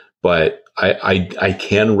 but I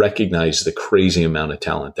can recognize the crazy amount of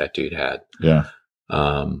talent that dude had. Yeah.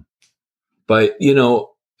 But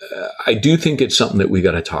I do think it's something that we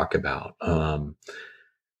got to talk about.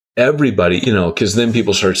 Everybody, because then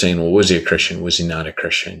people start saying, well, was he a Christian? Was he not a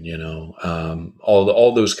Christian?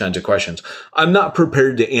 All those kinds of questions. I'm not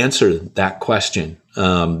prepared to answer that question.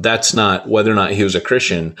 That's not whether or not he was a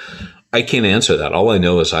Christian. I can't answer that. All I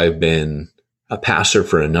know is I've been a pastor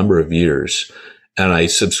for a number of years, and I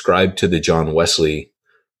subscribe to the John Wesley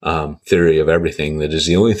theory of everything. That is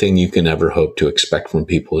the only thing you can ever hope to expect from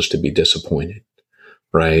people is to be disappointed.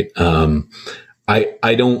 Right.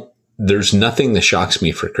 There's nothing that shocks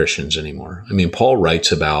me for Christians anymore. I mean, Paul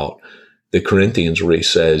writes about the Corinthians where he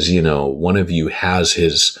says, one of you has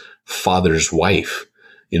his father's wife,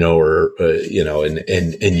 and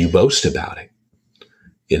you boast about it,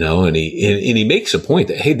 and he makes a point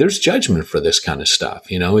that, hey, there's judgment for this kind of stuff.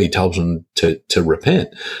 He tells them to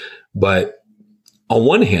repent. But on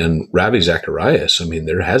one hand, Ravi Zacharias, I mean,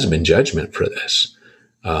 there has been judgment for this.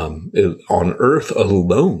 On earth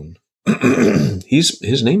alone,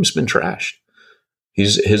 his name's been trashed.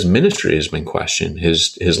 His ministry has been questioned.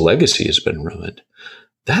 His legacy has been ruined.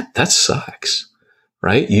 That sucks,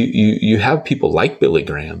 right? You have people like Billy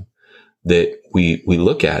Graham that we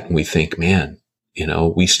look at and we think, man,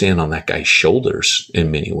 we stand on that guy's shoulders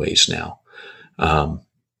in many ways now.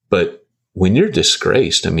 But when you're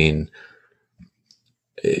disgraced, I mean,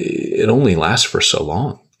 it only lasts for so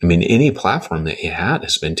long. I mean, any platform that you had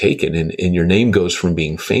has been taken and your name goes from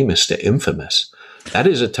being famous to infamous. That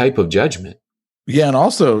is a type of judgment. Yeah. And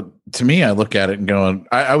also to me, I look at it and go,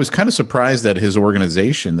 I was kind of surprised at his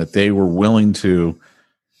organization that they were willing to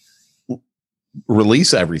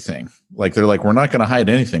release everything. Like, they're like, we're not going to hide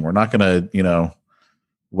anything. We're not going to,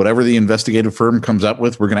 whatever the investigative firm comes up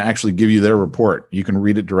with, we're going to actually give you their report. You can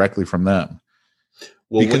read it directly from them.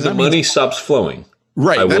 Well, because when the money stops flowing.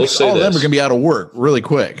 Right. I will say all of them are going to be out of work really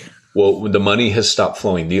quick. Well, when the money has stopped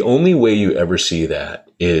flowing, the only way you ever see that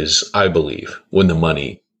is, I believe, when the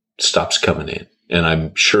money stops coming in. And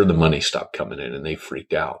I'm sure the money stopped coming in and they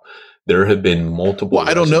freaked out. There have been multiple. Well,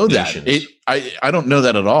 I don't know that. I don't know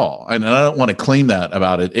that at all. And I don't want to claim that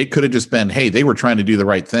about it. It could have just been, hey, they were trying to do the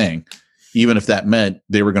right thing, even if that meant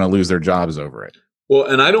they were going to lose their jobs over it. Well,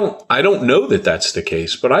 and I don't know that that's the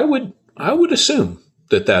case, but I would assume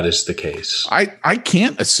that is the case. I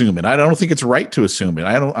can't assume it. I don't think it's right to assume it.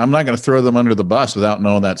 I'm not going to throw them under the bus without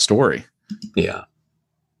knowing that story. Yeah.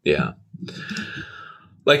 Yeah.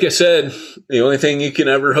 Like I said, the only thing you can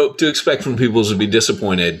ever hope to expect from people is to be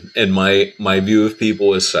disappointed. And my view of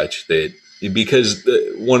people is such that because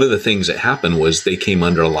one of the things that happened was they came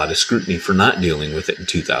under a lot of scrutiny for not dealing with it in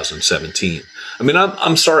 2017. I mean,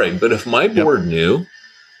 I'm sorry, but if my board knew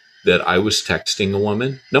that I was texting a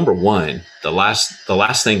woman, number one, the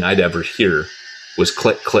last thing I'd ever hear was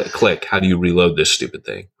click, click, click. How do you reload this stupid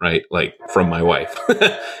thing? Right? Like from my wife,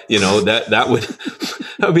 that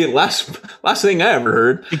would be the last thing I ever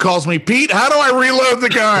heard. He calls me, Pete, how do I reload the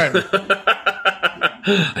gun?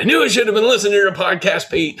 I knew I should have been listening to your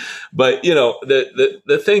podcast, Pete. But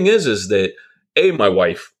the thing is that my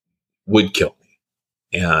wife would kill me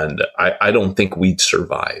And I don't think we'd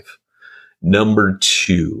survive. Number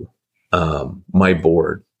two, my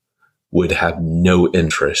board would have no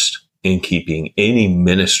interest in keeping any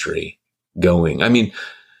ministry going. I mean,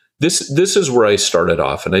 this is where I started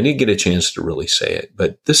off, and I didn't get a chance to really say it,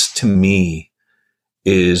 but this to me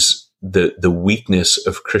is the weakness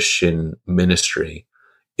of Christian ministry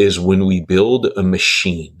is when we build a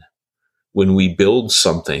machine, when we build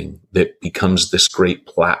something that becomes this great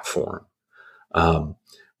platform.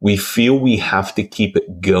 We feel we have to keep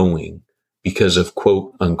it going because of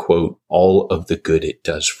quote unquote, all of the good it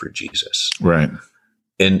does for Jesus. Right.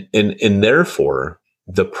 And therefore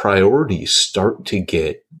the priorities start to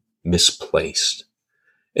get misplaced.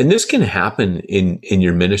 And this can happen in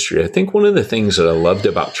your ministry. I think one of the things that I loved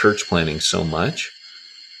about church planting so much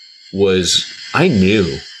was I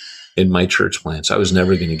knew in my church plants I was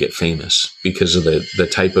never going to get famous because of the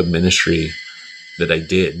type of ministry that I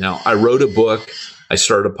did. Now, I wrote a book. I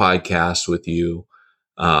started a podcast with you.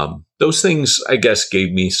 Those things, I guess,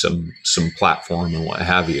 gave me some platform and what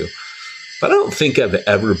have you. But I don't think I've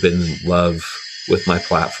ever been in love with my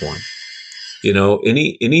platform. You know,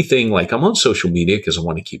 anything like I'm on social media because I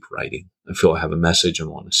want to keep writing. I feel I have a message and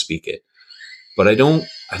want to speak it. But I don't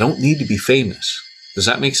need to be famous. Does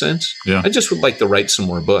that make sense? Yeah. I just would like to write some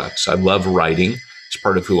more books. I love writing. It's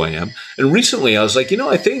part of who I am. And recently I was like,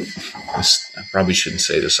 I think I probably shouldn't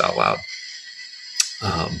say this out loud,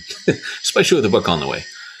 especially with a book on the way.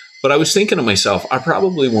 But I was thinking to myself, I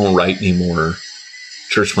probably won't write any more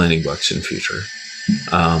church planting books in the future.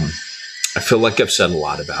 I feel like I've said a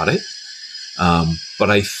lot about it. But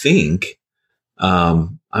I think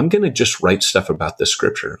I'm going to just write stuff about the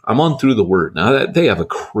scripture. I'm on Through the Word. Now, they have a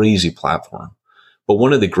crazy platform. But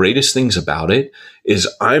one of the greatest things about it is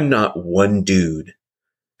I'm not one dude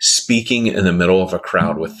speaking in the middle of a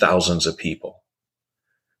crowd with thousands of people.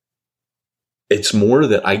 It's more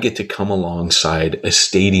that I get to come alongside a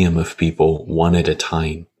stadium of people one at a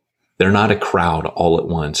time. They're not a crowd all at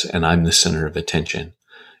once, and I'm the center of attention.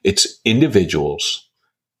 It's individuals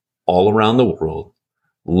all around the world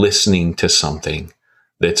listening to something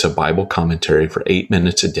that's a Bible commentary for 8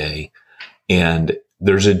 minutes a day. And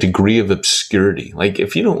there's a degree of obscurity. Like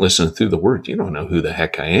if you don't listen Through the Word, you don't know who the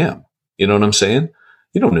heck I am. You know what I'm saying?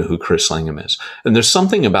 You don't know who Chris Langham is. And there's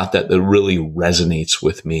something about that that really resonates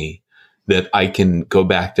with me, that I can go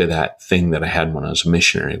back to that thing that I had when I was a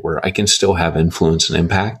missionary, where I can still have influence and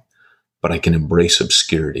impact, but I can embrace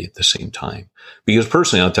obscurity at the same time. Because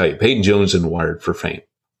personally, I'll tell you, Peyton Jones isn't wired for fame.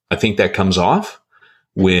 I think that comes off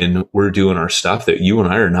when we're doing our stuff, that you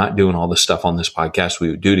and I are not doing all the stuff on this podcast we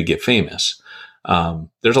would do to get famous.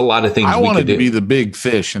 There's a lot of things I we wanted could do. to be the big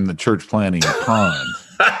fish in the church planting pond.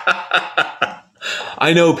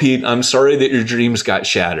 I know, Pete. I'm sorry that your dreams got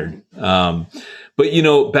shattered.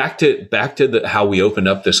 But back to how we opened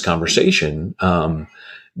up this conversation.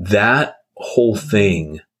 That whole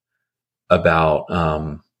thing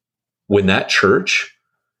about when that church,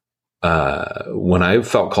 when I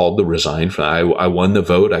felt called to resign from, I won the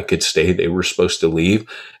vote. I could stay. They were supposed to leave,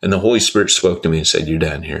 and the Holy Spirit spoke to me and said, "You're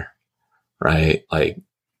done here." Right? Like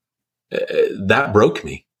that broke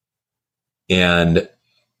me. And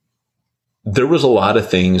there was a lot of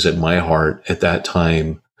things in my heart at that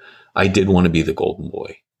time. I did want to be the golden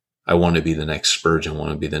boy. I want to be the next Spurgeon. I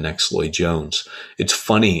want to be the next Lloyd Jones. It's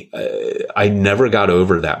funny. I never got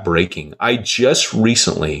over that breaking. I just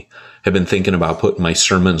recently have been thinking about putting my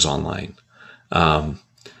sermons online.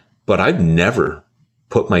 But I've never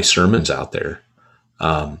put my sermons out there.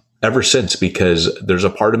 Ever since, because there's a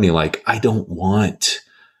part of me like, I don't want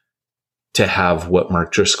to have what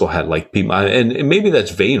Mark Driscoll had, like people, and maybe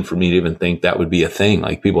that's vain for me to even think that would be a thing.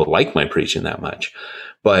 Like people like my preaching that much,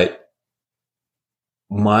 but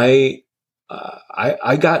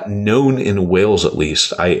I got known in Wales, at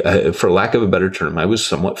least. I, for lack of a better term, I was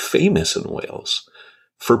somewhat famous in Wales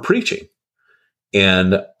for preaching,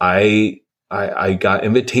 and I got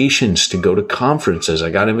invitations to go to conferences.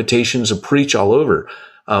 I got invitations to preach all over.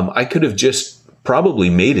 I could have just probably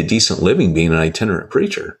made a decent living being an itinerant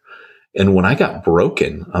preacher. And when I got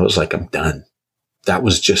broken, I was like, I'm done. That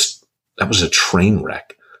was a train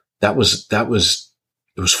wreck. It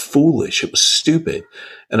was foolish. It was stupid.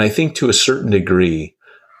 And I think to a certain degree,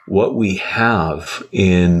 what we have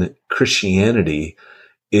in Christianity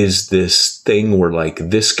is this thing where like,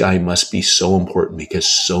 this guy must be so important because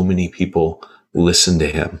so many people listen to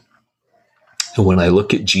him. And when I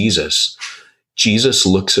look at Jesus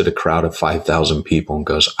looks at a crowd of 5,000 people and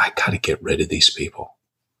goes, I got to get rid of these people.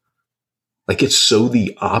 Like it's so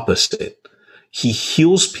the opposite. He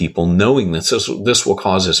heals people knowing that this will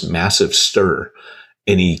cause this massive stir,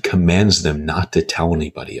 and he commands them not to tell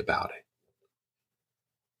anybody about it.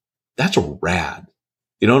 that's rad.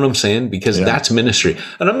 You know what I'm saying? Because that's ministry.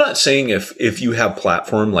 And I'm not saying if you have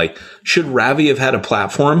platform, like, should Ravi have had a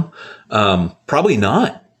platform? Probably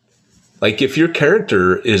not. Like, if your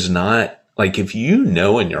character is not, like, if you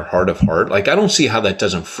know in your heart of heart, like, I don't see how that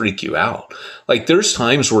doesn't freak you out. Like, there's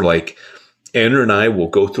times where, like, Andrew and I will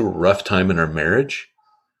go through a rough time in our marriage,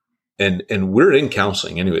 and we're in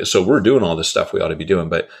counseling anyway. So we're doing all this stuff we ought to be doing.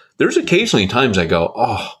 But there's occasionally times I go,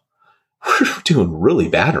 oh, we're doing really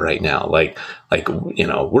bad right now. Like, you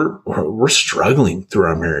know, we're struggling through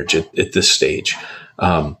our marriage at this stage.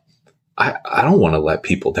 I don't want to let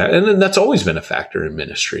people down. And that's always been a factor in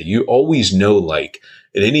ministry. You always know, like,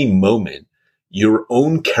 at any moment, your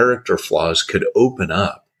own character flaws could open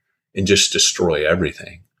up and just destroy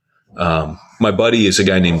everything. My buddy is a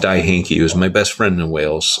guy named Di Hankey, who's my best friend in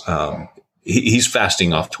Wales. He's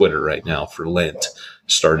fasting off Twitter right now for Lent,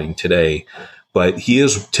 starting today. But he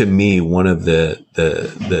is, to me, one of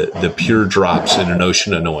the pure drops in an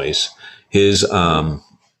ocean of noise. His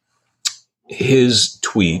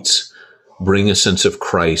tweets bring a sense of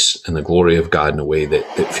Christ and the glory of God in a way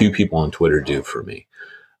that few people on Twitter do for me.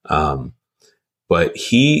 But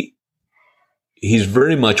he's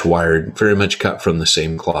very much wired, very much cut from the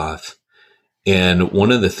same cloth. And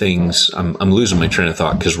one of the things, I'm losing my train of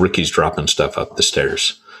thought because Ricky's dropping stuff up the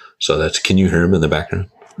stairs. So can you hear him in the background?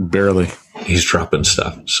 Barely. He's dropping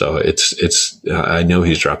stuff. So I know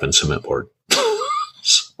he's dropping cement board.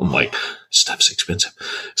 So I'm like, stuff's expensive.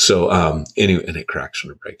 So, anyway, and it cracks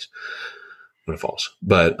when it breaks, when it falls.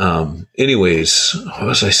 But, anyways, what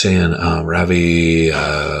was I saying? Ravi,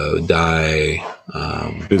 Di,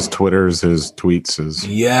 his Twitters, his tweets,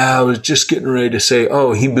 yeah, I was just getting ready to say,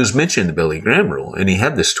 he was mentioning the Billy Graham rule, and he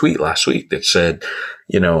had this tweet last week that said,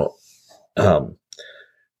 you know,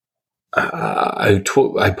 I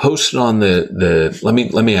posted on the let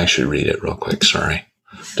me actually read it real quick. Sorry.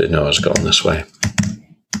 Didn't know I was going this way.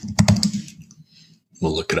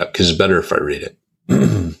 We'll look it up because it's better if I read it.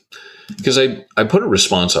 Because I put a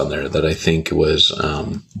response on there that I think was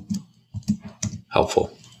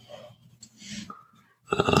helpful.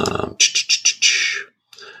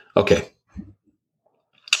 Okay.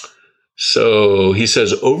 So he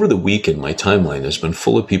says, over the weekend, my timeline has been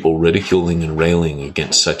full of people ridiculing and railing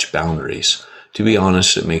against such boundaries. To be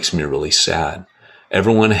honest, it makes me really sad.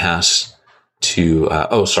 Everyone has to,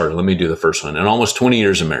 let me do the first one. In almost 20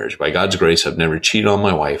 years of marriage, by God's grace, I've never cheated on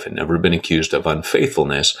my wife and never been accused of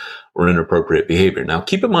unfaithfulness or inappropriate behavior. Now,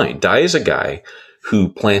 keep in mind, Di is a guy who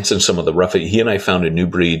plants in some of the roughest, he and I found a New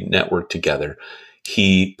Breed network together.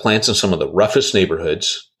 He plants in some of the roughest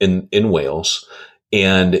neighborhoods in Wales.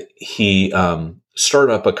 And he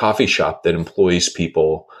started up a coffee shop that employs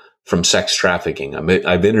people from sex trafficking.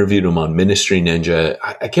 I've interviewed him on Ministry Ninja.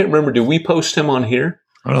 I can't remember. Do we post him on here?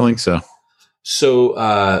 I don't think so.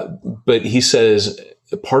 So, but he says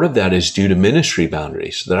part of that is due to ministry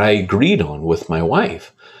boundaries that I agreed on with my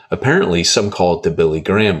wife. Apparently, some call it the Billy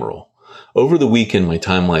Graham rule. Over the weekend, my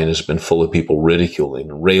timeline has been full of people ridiculing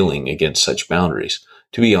and railing against such boundaries.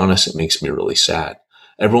 To be honest, it makes me really sad.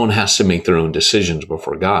 Everyone has to make their own decisions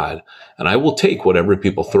before God, and I will take whatever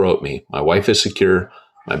people throw at me. My wife is secure,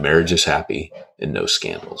 my marriage is happy, and no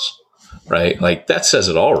scandals, right? Like, that says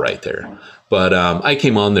it all right there. But I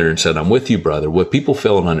came on there and said, I'm with you, brother. What people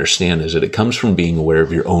fail to understand is that it comes from being aware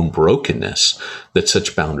of your own brokenness that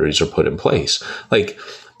such boundaries are put in place. Like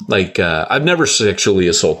I've never sexually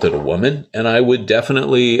assaulted a woman, and I would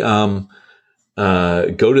definitely go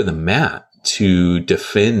to the mat to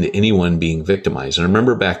defend anyone being victimized. And I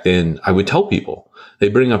remember back then, I would tell people, they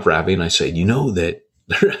bring up Ravi, and I say, you know that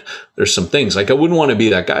there's some things, like, I wouldn't want to be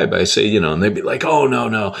that guy, but I say, you know, and they'd be like, oh,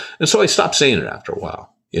 no. And so I stopped saying it after a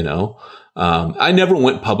while, you know. I never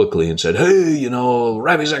went publicly and said, hey, you know,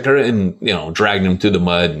 Ravi's that guy, and, you know, dragged him through the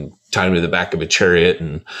mud and tied him to the back of a chariot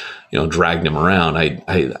and, you know, dragged him around. I'm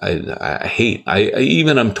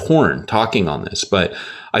torn talking on this, but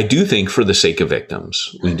I do think for the sake of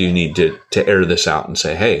victims, we do need to air this out and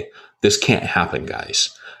say, hey, this can't happen,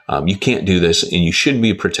 guys. You can't do this, and you should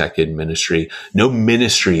be protected in ministry. No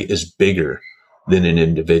ministry is bigger than an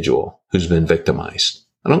individual who's been victimized.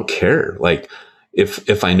 I don't care. Like,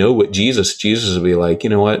 if I know what Jesus will be like, you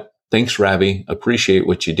know what? Thanks, Ravi. Appreciate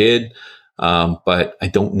what you did. But I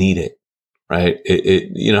don't need it. Right.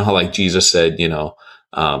 You know how, like, Jesus said, you know,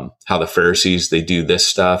 how the Pharisees, they do this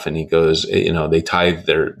stuff, and he goes, you know, they tithe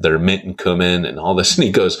their mint and cumin and all this. And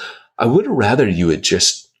he goes, I would rather you had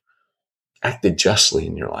just acted justly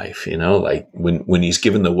in your life. You know, like when he's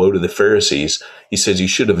given the woe to the Pharisees, he says you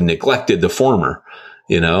should have neglected the former,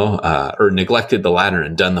 you know, or neglected the latter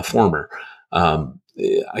and done the former.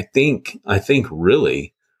 I think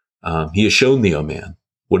really, he has shown thee, O man,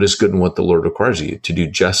 what is good and what the Lord requires of you, to do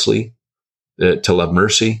justly, to love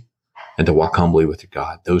mercy, and to walk humbly with your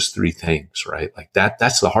God. Those three things, right? Like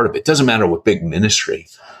that's the heart of it. It doesn't matter what big ministry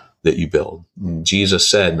that you build. Jesus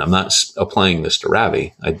said, and I'm not applying this to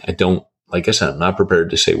Ravi. I don't, like I said, I'm not prepared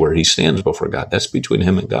to say where he stands before God. That's between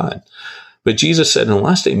him and God. But Jesus said, in the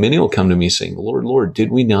last day, many will come to me saying, Lord, Lord, did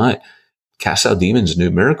we not cast out demons and do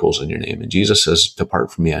miracles in your name? And Jesus says, depart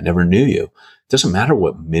from me, I never knew you. It doesn't matter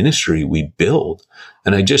what ministry we build.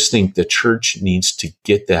 And I just think the church needs to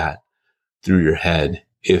get that through your head.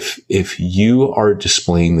 If you are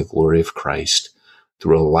displaying the glory of Christ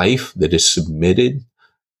through a life that is submitted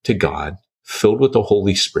to God, filled with the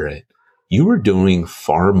Holy Spirit, you are doing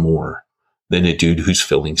far more than a dude who's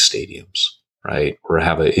filling stadiums, right? Or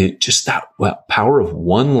just that power of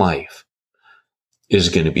one life is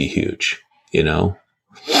going to be huge, you know?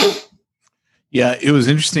 Yeah, it was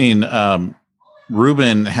interesting.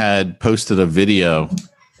 Ruben had posted a video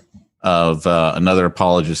of another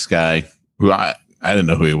apologist guy who I didn't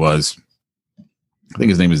know who he was. I think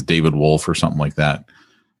his name is David Wolf or something like that.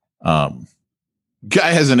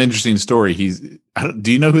 Guy has an interesting story.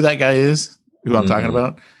 Do you know who that guy is? Who I'm talking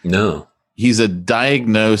about? No. He's a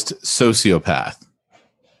diagnosed sociopath.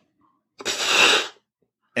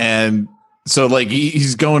 And so like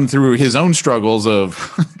he's going through his own struggles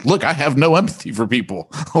of, look, I have no empathy for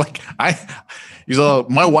people. He's all,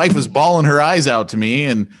 my wife is bawling her eyes out to me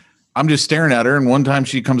and I'm just staring at her. And one time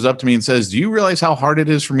she comes up to me and says, do you realize how hard it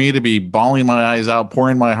is for me to be bawling my eyes out,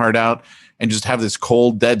 pouring my heart out, and just have this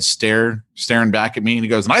cold, dead stare staring back at me? And he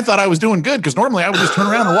goes, and I thought I was doing good because normally I would just turn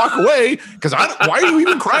around and walk away because why are you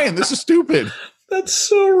even crying? This is stupid. That's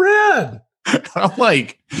so rad. I'm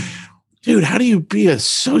like, dude, how do you be a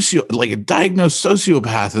diagnosed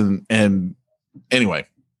sociopath? And anyway,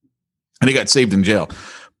 and he got saved in jail.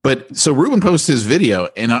 But so Ruben posted his video,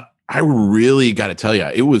 and I really got to tell you,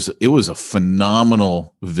 it was a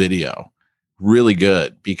phenomenal video, really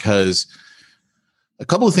good, because a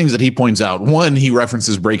couple of things that he points out. One, he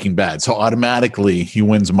references Breaking Bad, so automatically he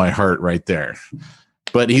wins my heart right there.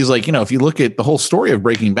 But he's like, if you look at the whole story of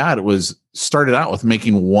Breaking Bad, it was started out with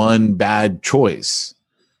making one bad choice.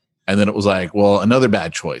 And then it was like, well, another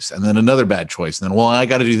bad choice, and then another bad choice. And then, well, I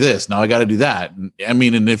got to do this. Now I got to do that. I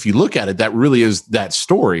mean, and if you look at it, that really is that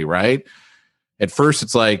story, right? At first,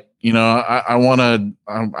 it's like,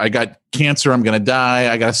 I got cancer. I'm going to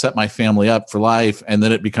die. I got to set my family up for life. And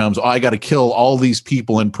then it becomes, I got to kill all these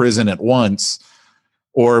people in prison at once,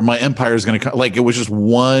 or my empire is going to come. Like, it was just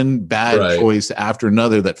one bad choice after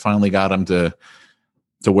another that finally got him to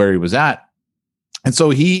where he was at. And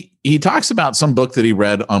so he talks about some book that he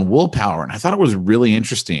read on willpower, and I thought it was really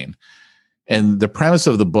interesting. And the premise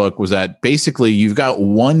of the book was that basically you've got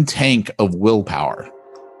one tank of willpower,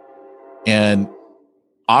 and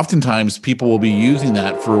oftentimes people will be using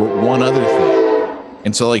that for one other thing.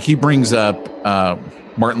 And so like he brings up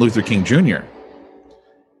Martin Luther King Jr.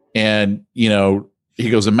 And, he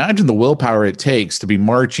goes, imagine the willpower it takes to be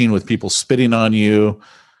marching with people spitting on you,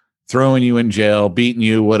 throwing you in jail, beating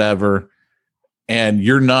you, whatever, and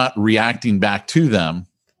you're not reacting back to them.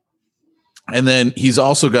 And then he's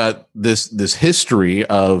also got this history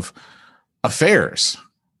of affairs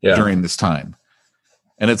during this time.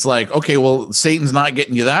 And it's like, okay, well, Satan's not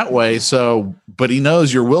getting you that way. So, but he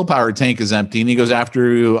knows your willpower tank is empty, and he goes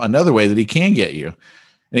after you another way that he can get you.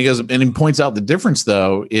 And he goes, and he points out the difference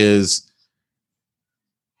though, is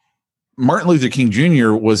Martin Luther King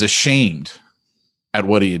Jr. was ashamed at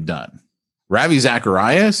what he had done. Ravi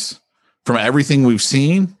Zacharias, from everything we've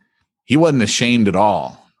seen, he wasn't ashamed at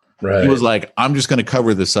all. Right. He was like, I'm just going to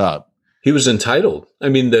cover this up. He was entitled. I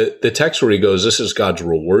mean, the text where he goes, this is God's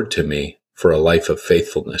reward to me for a life of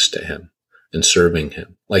faithfulness to him and serving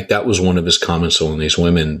him. Like, that was one of his comments on these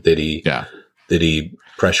women that he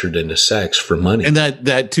pressured into sex for money. And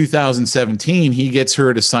that 2017, he gets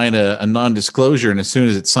her to sign a non-disclosure. And as soon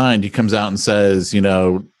as it's signed, he comes out and says,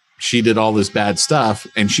 she did all this bad stuff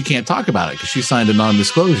and she can't talk about it because she signed a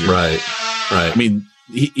non-disclosure. Right. I mean,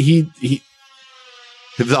 he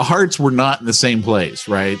the hearts were not in the same place,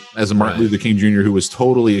 right? As a Martin Luther King Jr., who was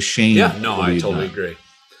totally ashamed. Yeah, no, I totally agree.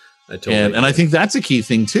 And I think that's a key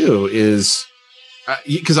thing too, is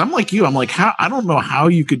because I'm like you, I'm like, I don't know how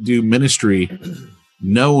you could do ministry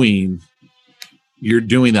knowing you're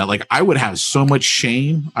doing that. Like, I would have so much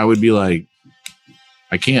shame. I would be like,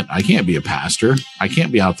 I can't be a pastor. I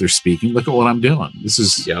can't be out there speaking. Look at what I'm doing. This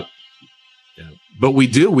is, Yep. But we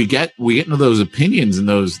get into those opinions and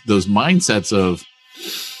those mindsets of,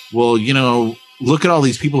 well, look at all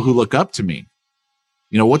these people who look up to me.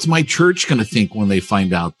 What's my church going to think when they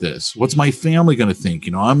find out this? What's my family going to think?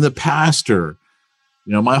 I'm the pastor.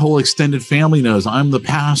 My whole extended family knows I'm the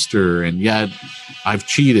pastor, and yet I've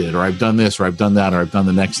cheated, or I've done this, or I've done that, or I've done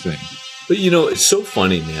the next thing. But it's so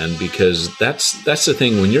funny, man, because that's the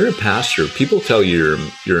thing. When you're a pastor, people tell you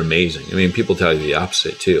you're amazing. I mean, people tell you the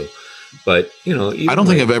opposite too. But I don't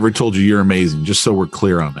think I've ever told you you're amazing. Just so we're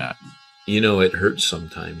clear on that. It hurts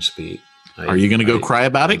sometimes, Pete. Are you going to go cry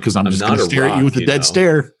about it? Because I'm just going to stare at you with a dead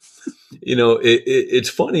stare. It's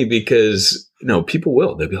funny because people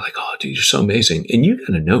will. They'll be like, "Oh, dude, you're so amazing," and you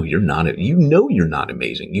got to know you're not. You're not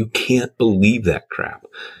amazing. You can't believe that crap.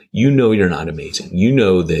 You're not amazing.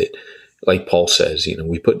 That. Like Paul says,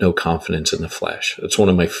 we put no confidence in the flesh. It's one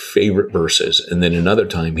of my favorite verses. And then another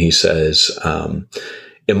time he says,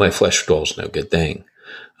 in my flesh dwells no good thing.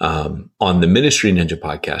 On the Ministry Ninja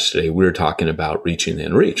podcast today, we were talking about reaching the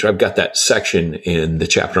unreached. I've got that section in the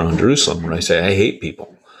chapter on Jerusalem where I say, I hate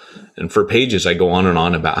people. And for pages, I go on and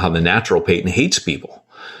on about how the natural Peyton hates people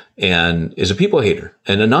and is a people hater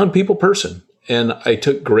and a non-people person. And I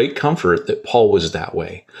took great comfort that Paul was that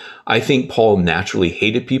way. I think Paul naturally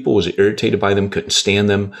hated people, was irritated by them, couldn't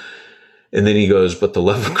stand them. And then he goes, but the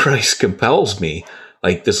love of Christ compels me.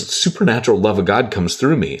 Like this supernatural love of God comes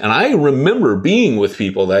through me. And I remember being with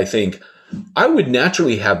people that I think I would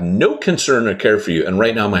naturally have no concern or care for you. And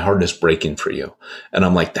right now my heart is breaking for you. And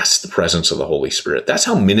I'm like, that's the presence of the Holy Spirit. That's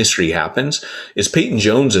how ministry happens. Is Peyton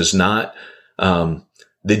Jones is not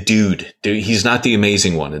the dude. He's not the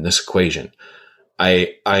amazing one in this equation.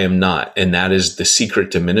 I am not. And that is the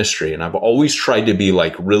secret to ministry. And I've always tried to be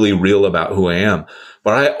like really real about who I am,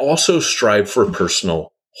 but I also strive for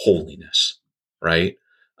personal holiness, right?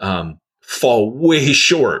 Fall way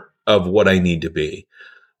short of what I need to be.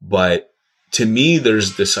 But to me,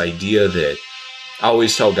 there's this idea that I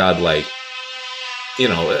always tell God, like,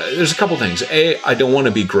 there's a couple things. I don't want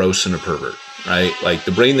to be gross and a pervert, right? Like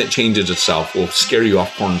the brain that changes itself will scare you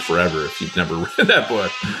off porn forever if you've never read that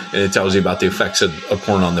book. And it tells you about the effects of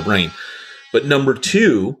porn on the brain. But number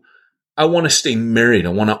two, I want to stay married. I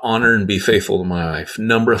want to honor and be faithful to my wife.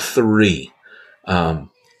 Number three,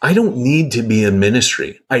 I don't need to be in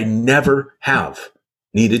ministry. I never have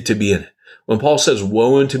needed to be in it. When Paul says,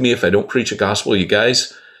 woe unto me if I don't preach a gospel, you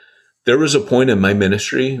guys, there was a point in my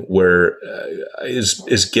ministry where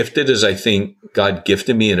as gifted as I think God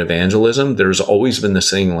gifted me in evangelism, there's always been this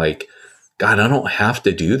thing like, God, I don't have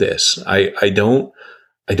to do this. I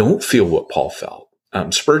don't feel what Paul felt.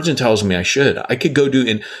 Spurgeon tells me I should. I could go do,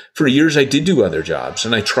 and for years I did do other jobs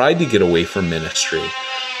and I tried to get away from ministry.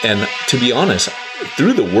 And to be honest,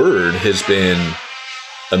 through the word has been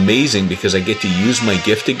amazing because I get to use my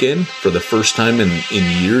gift again for the first time in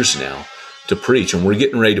years now to preach. And we're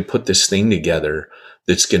getting ready to put this thing together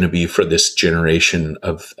that's going to be for this generation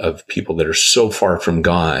of people that are so far from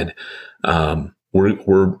God.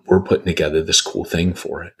 We're putting together this cool thing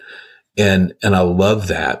for it. And I love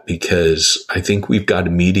that because I think we've got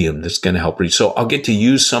a medium that's going to help reach. So I'll get to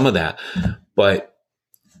use some of that, but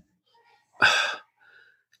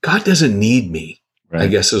God doesn't need me, right? I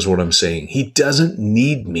guess is what I'm saying. He doesn't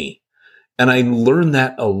need me. And I learned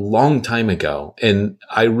that a long time ago. And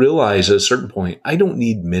I realized at a certain point, I don't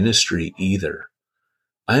need ministry either.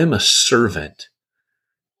 I am a servant.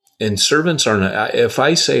 And servants aren't, if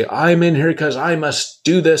I say I'm in here because I must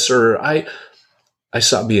do this, or I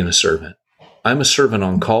stop being a servant. I'm a servant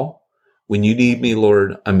on call. When you need me,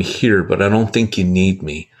 Lord, I'm here, but I don't think you need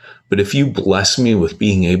me. But if you bless me with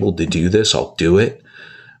being able to do this, I'll do it.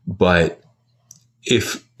 But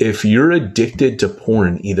if you're addicted to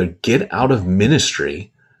porn, either get out of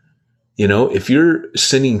ministry. If you're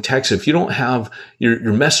sending texts, if you don't have,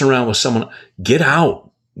 you're messing around with someone, get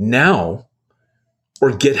out now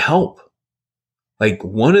or get help. Like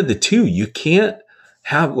one of the two. You can't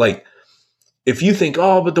have if you think,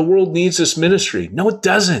 oh, but the world needs this ministry. No, it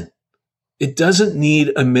doesn't. It doesn't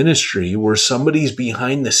need a ministry where somebody's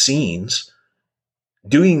behind the scenes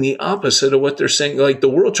doing the opposite of what they're saying. Like the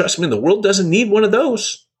world, trust me, the world doesn't need one of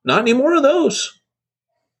those. Not any more of those.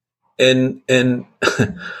 And the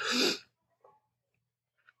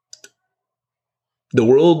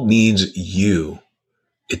world needs you.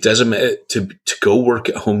 It doesn't matter to go work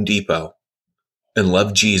at Home Depot and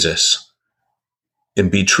love Jesus and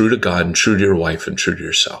be true to God and true to your wife and true to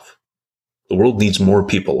yourself. The world needs more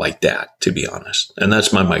people like that, to be honest. And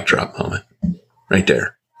that's my mic drop moment right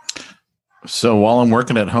there. So while I'm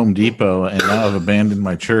working at Home Depot and now I've abandoned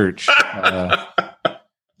my church,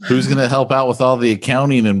 who's going to help out with all the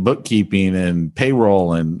accounting and bookkeeping and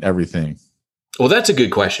payroll and everything? Well, that's a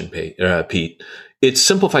good question, Pete. It's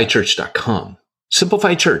simplifychurch.com.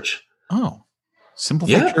 Simplify Church. Oh,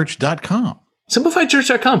 simplifychurch.com.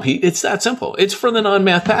 SimplifiedChurch.com, Pete. It's that simple. It's for the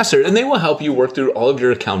non-math pastor, and they will help you work through all of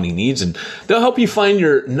your accounting needs, and they'll help you find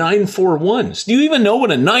your 941s. Do you even know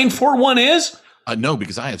what a 941 is? No,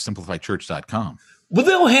 because I have SimplifiedChurch.com. Well,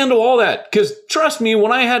 they'll handle all that, because trust me,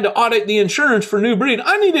 when I had to audit the insurance for New Breed,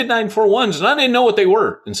 I needed 941s, and I didn't know what they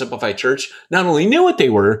were. And Simplified Church not only knew what they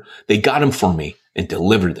were, they got them for me and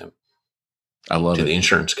delivered them to the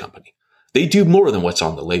insurance company. They do more than what's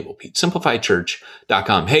on the label, Pete.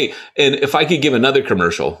 SimplifiedChurch.com. Hey, and if I could give another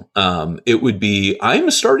commercial, it would be, I'm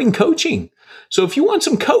starting coaching. So if you want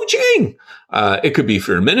some coaching, it could be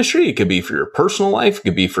for your ministry, it could be for your personal life, it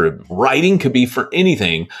could be for writing, it could be for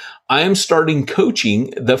anything. I am starting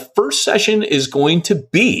coaching. The first session is going to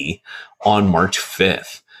be on March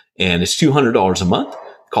 5th, and it's $200 a month.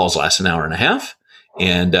 Calls last an hour and a half,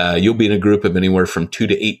 and you'll be in a group of anywhere from 2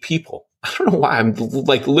 to 8 people. I don't know why I'm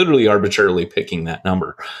like literally arbitrarily picking that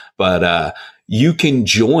number, but you can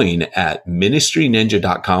join at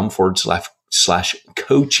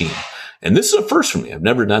ministryninja.com/coaching. And this is a first for me. I've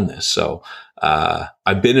never done this. So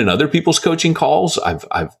I've been in other people's coaching calls. I've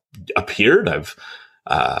appeared.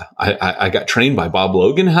 I got trained by Bob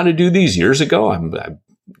Logan how to do these years ago. I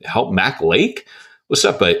helped Mac Lake with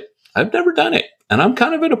stuff, but I've never done it. And I'm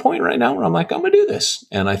kind of at a point right now where I'm like, I'm going to do this.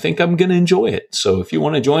 And I think I'm going to enjoy it. So if you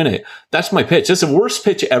want to join it, that's my pitch. That's the worst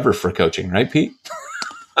pitch ever for coaching, right, Pete?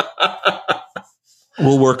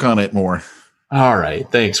 We'll work on it more. All right.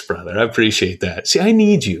 Thanks, brother. I appreciate that. See, I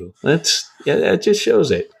need you. That just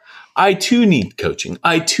shows it. I too need coaching.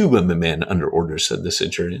 I too am a man under orders, said the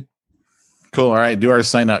centurion. Cool. All right. Do our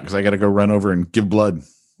sign up because I got to go run over and give blood.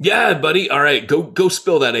 Yeah, buddy. All right. Go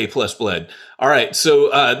spill that A+ blood. All right. So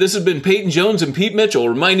this has been Peyton Jones and Pete Mitchell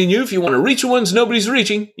reminding you, if you want to reach the ones nobody's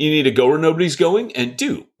reaching, you need to go where nobody's going and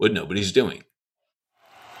do what nobody's doing.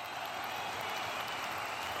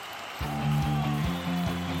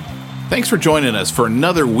 Thanks for joining us for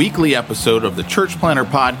another weekly episode of the Church Planner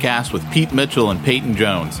Podcast with Pete Mitchell and Peyton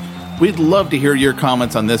Jones. We'd love to hear your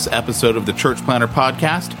comments on this episode of the Church Planner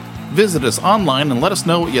Podcast. Visit us online and let us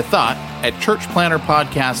know what you thought at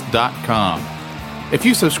churchplannerpodcast.com. If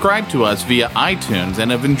you subscribe to us via iTunes and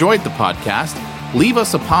have enjoyed the podcast, leave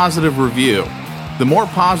us a positive review. The more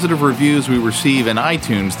positive reviews we receive in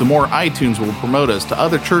iTunes, the more iTunes will promote us to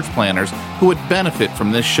other church planners who would benefit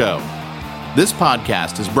from this show. This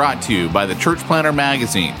podcast is brought to you by the Church Planner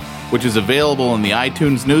Magazine, which is available in the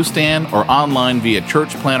iTunes newsstand or online via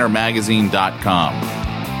churchplannermagazine.com.